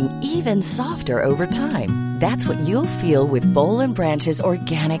them getting even softer over time. That's what you'll feel with Boll & Branch's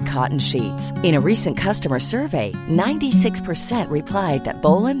organic cotton sheets. In a recent customer survey, 96% replied that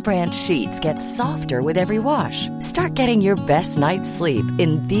Boll & Branch sheets get softer with every wash. Start getting your best night's sleep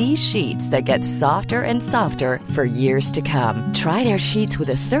in these sheets that get softer and softer for years to come. Try their sheets with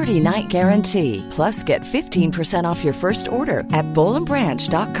a 30-night guarantee. Plus, get 15% off your first order at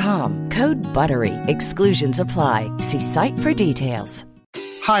bollandbranch.com. Code BUTTERY. Exclusions apply. See site for details.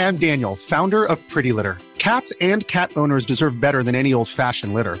 Hi, I'm Daniel, founder of Pretty Litter. Cats and cat owners deserve better than any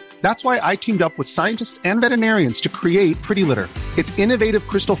old-fashioned litter. That's why I teamed up with scientists and veterinarians to create Pretty Litter. Its innovative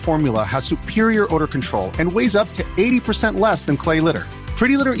crystal formula has superior odor control and weighs up to 80% less than clay litter.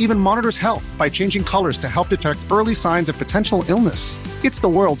 Pretty Litter even monitors health by changing colors to help detect early signs of potential illness. It's the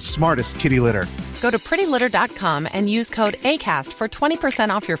world's smartest kitty litter. Go to prettylitter.com and use code ACAST for 20%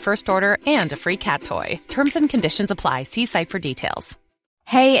 off your first order and a free cat toy. Terms and conditions apply. See site for details.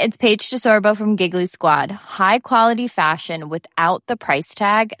 Hey, it's Paige DeSorbo from Giggly Squad. High quality fashion without the price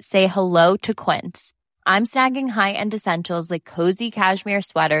tag. Say hello to Quince. I'm snagging high-end essentials like cozy cashmere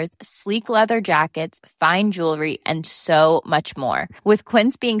sweaters, sleek leather jackets, fine jewelry, and so much more. With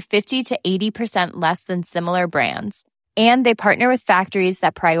Quince being 50 to 80% less than similar brands. And they partner with factories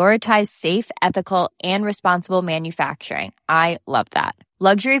that prioritize safe, ethical, and responsible manufacturing. I love that.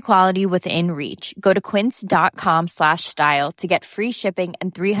 Luxury quality within reach. Go to quince.com/style to get free shipping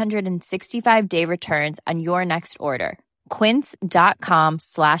and 365-day returns on your next order.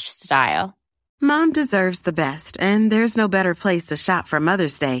 Quince.com/style. Mom deserves the best, and there's no better place to shop for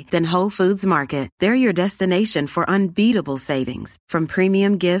Mother's Day than Whole Foods Market. They're your destination for unbeatable savings, from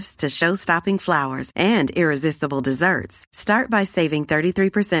premium gifts to show-stopping flowers and irresistible desserts. Start by saving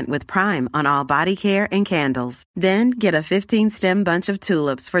 33% with Prime on all body care and candles. Then get a 15-stem bunch of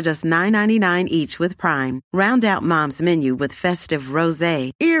tulips for just $9.99 each with Prime. Round out Mom's menu with festive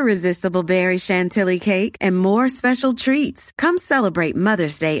rosé, irresistible berry chantilly cake, and more special treats. Come celebrate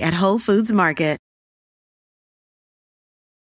Mother's Day at Whole Foods Market.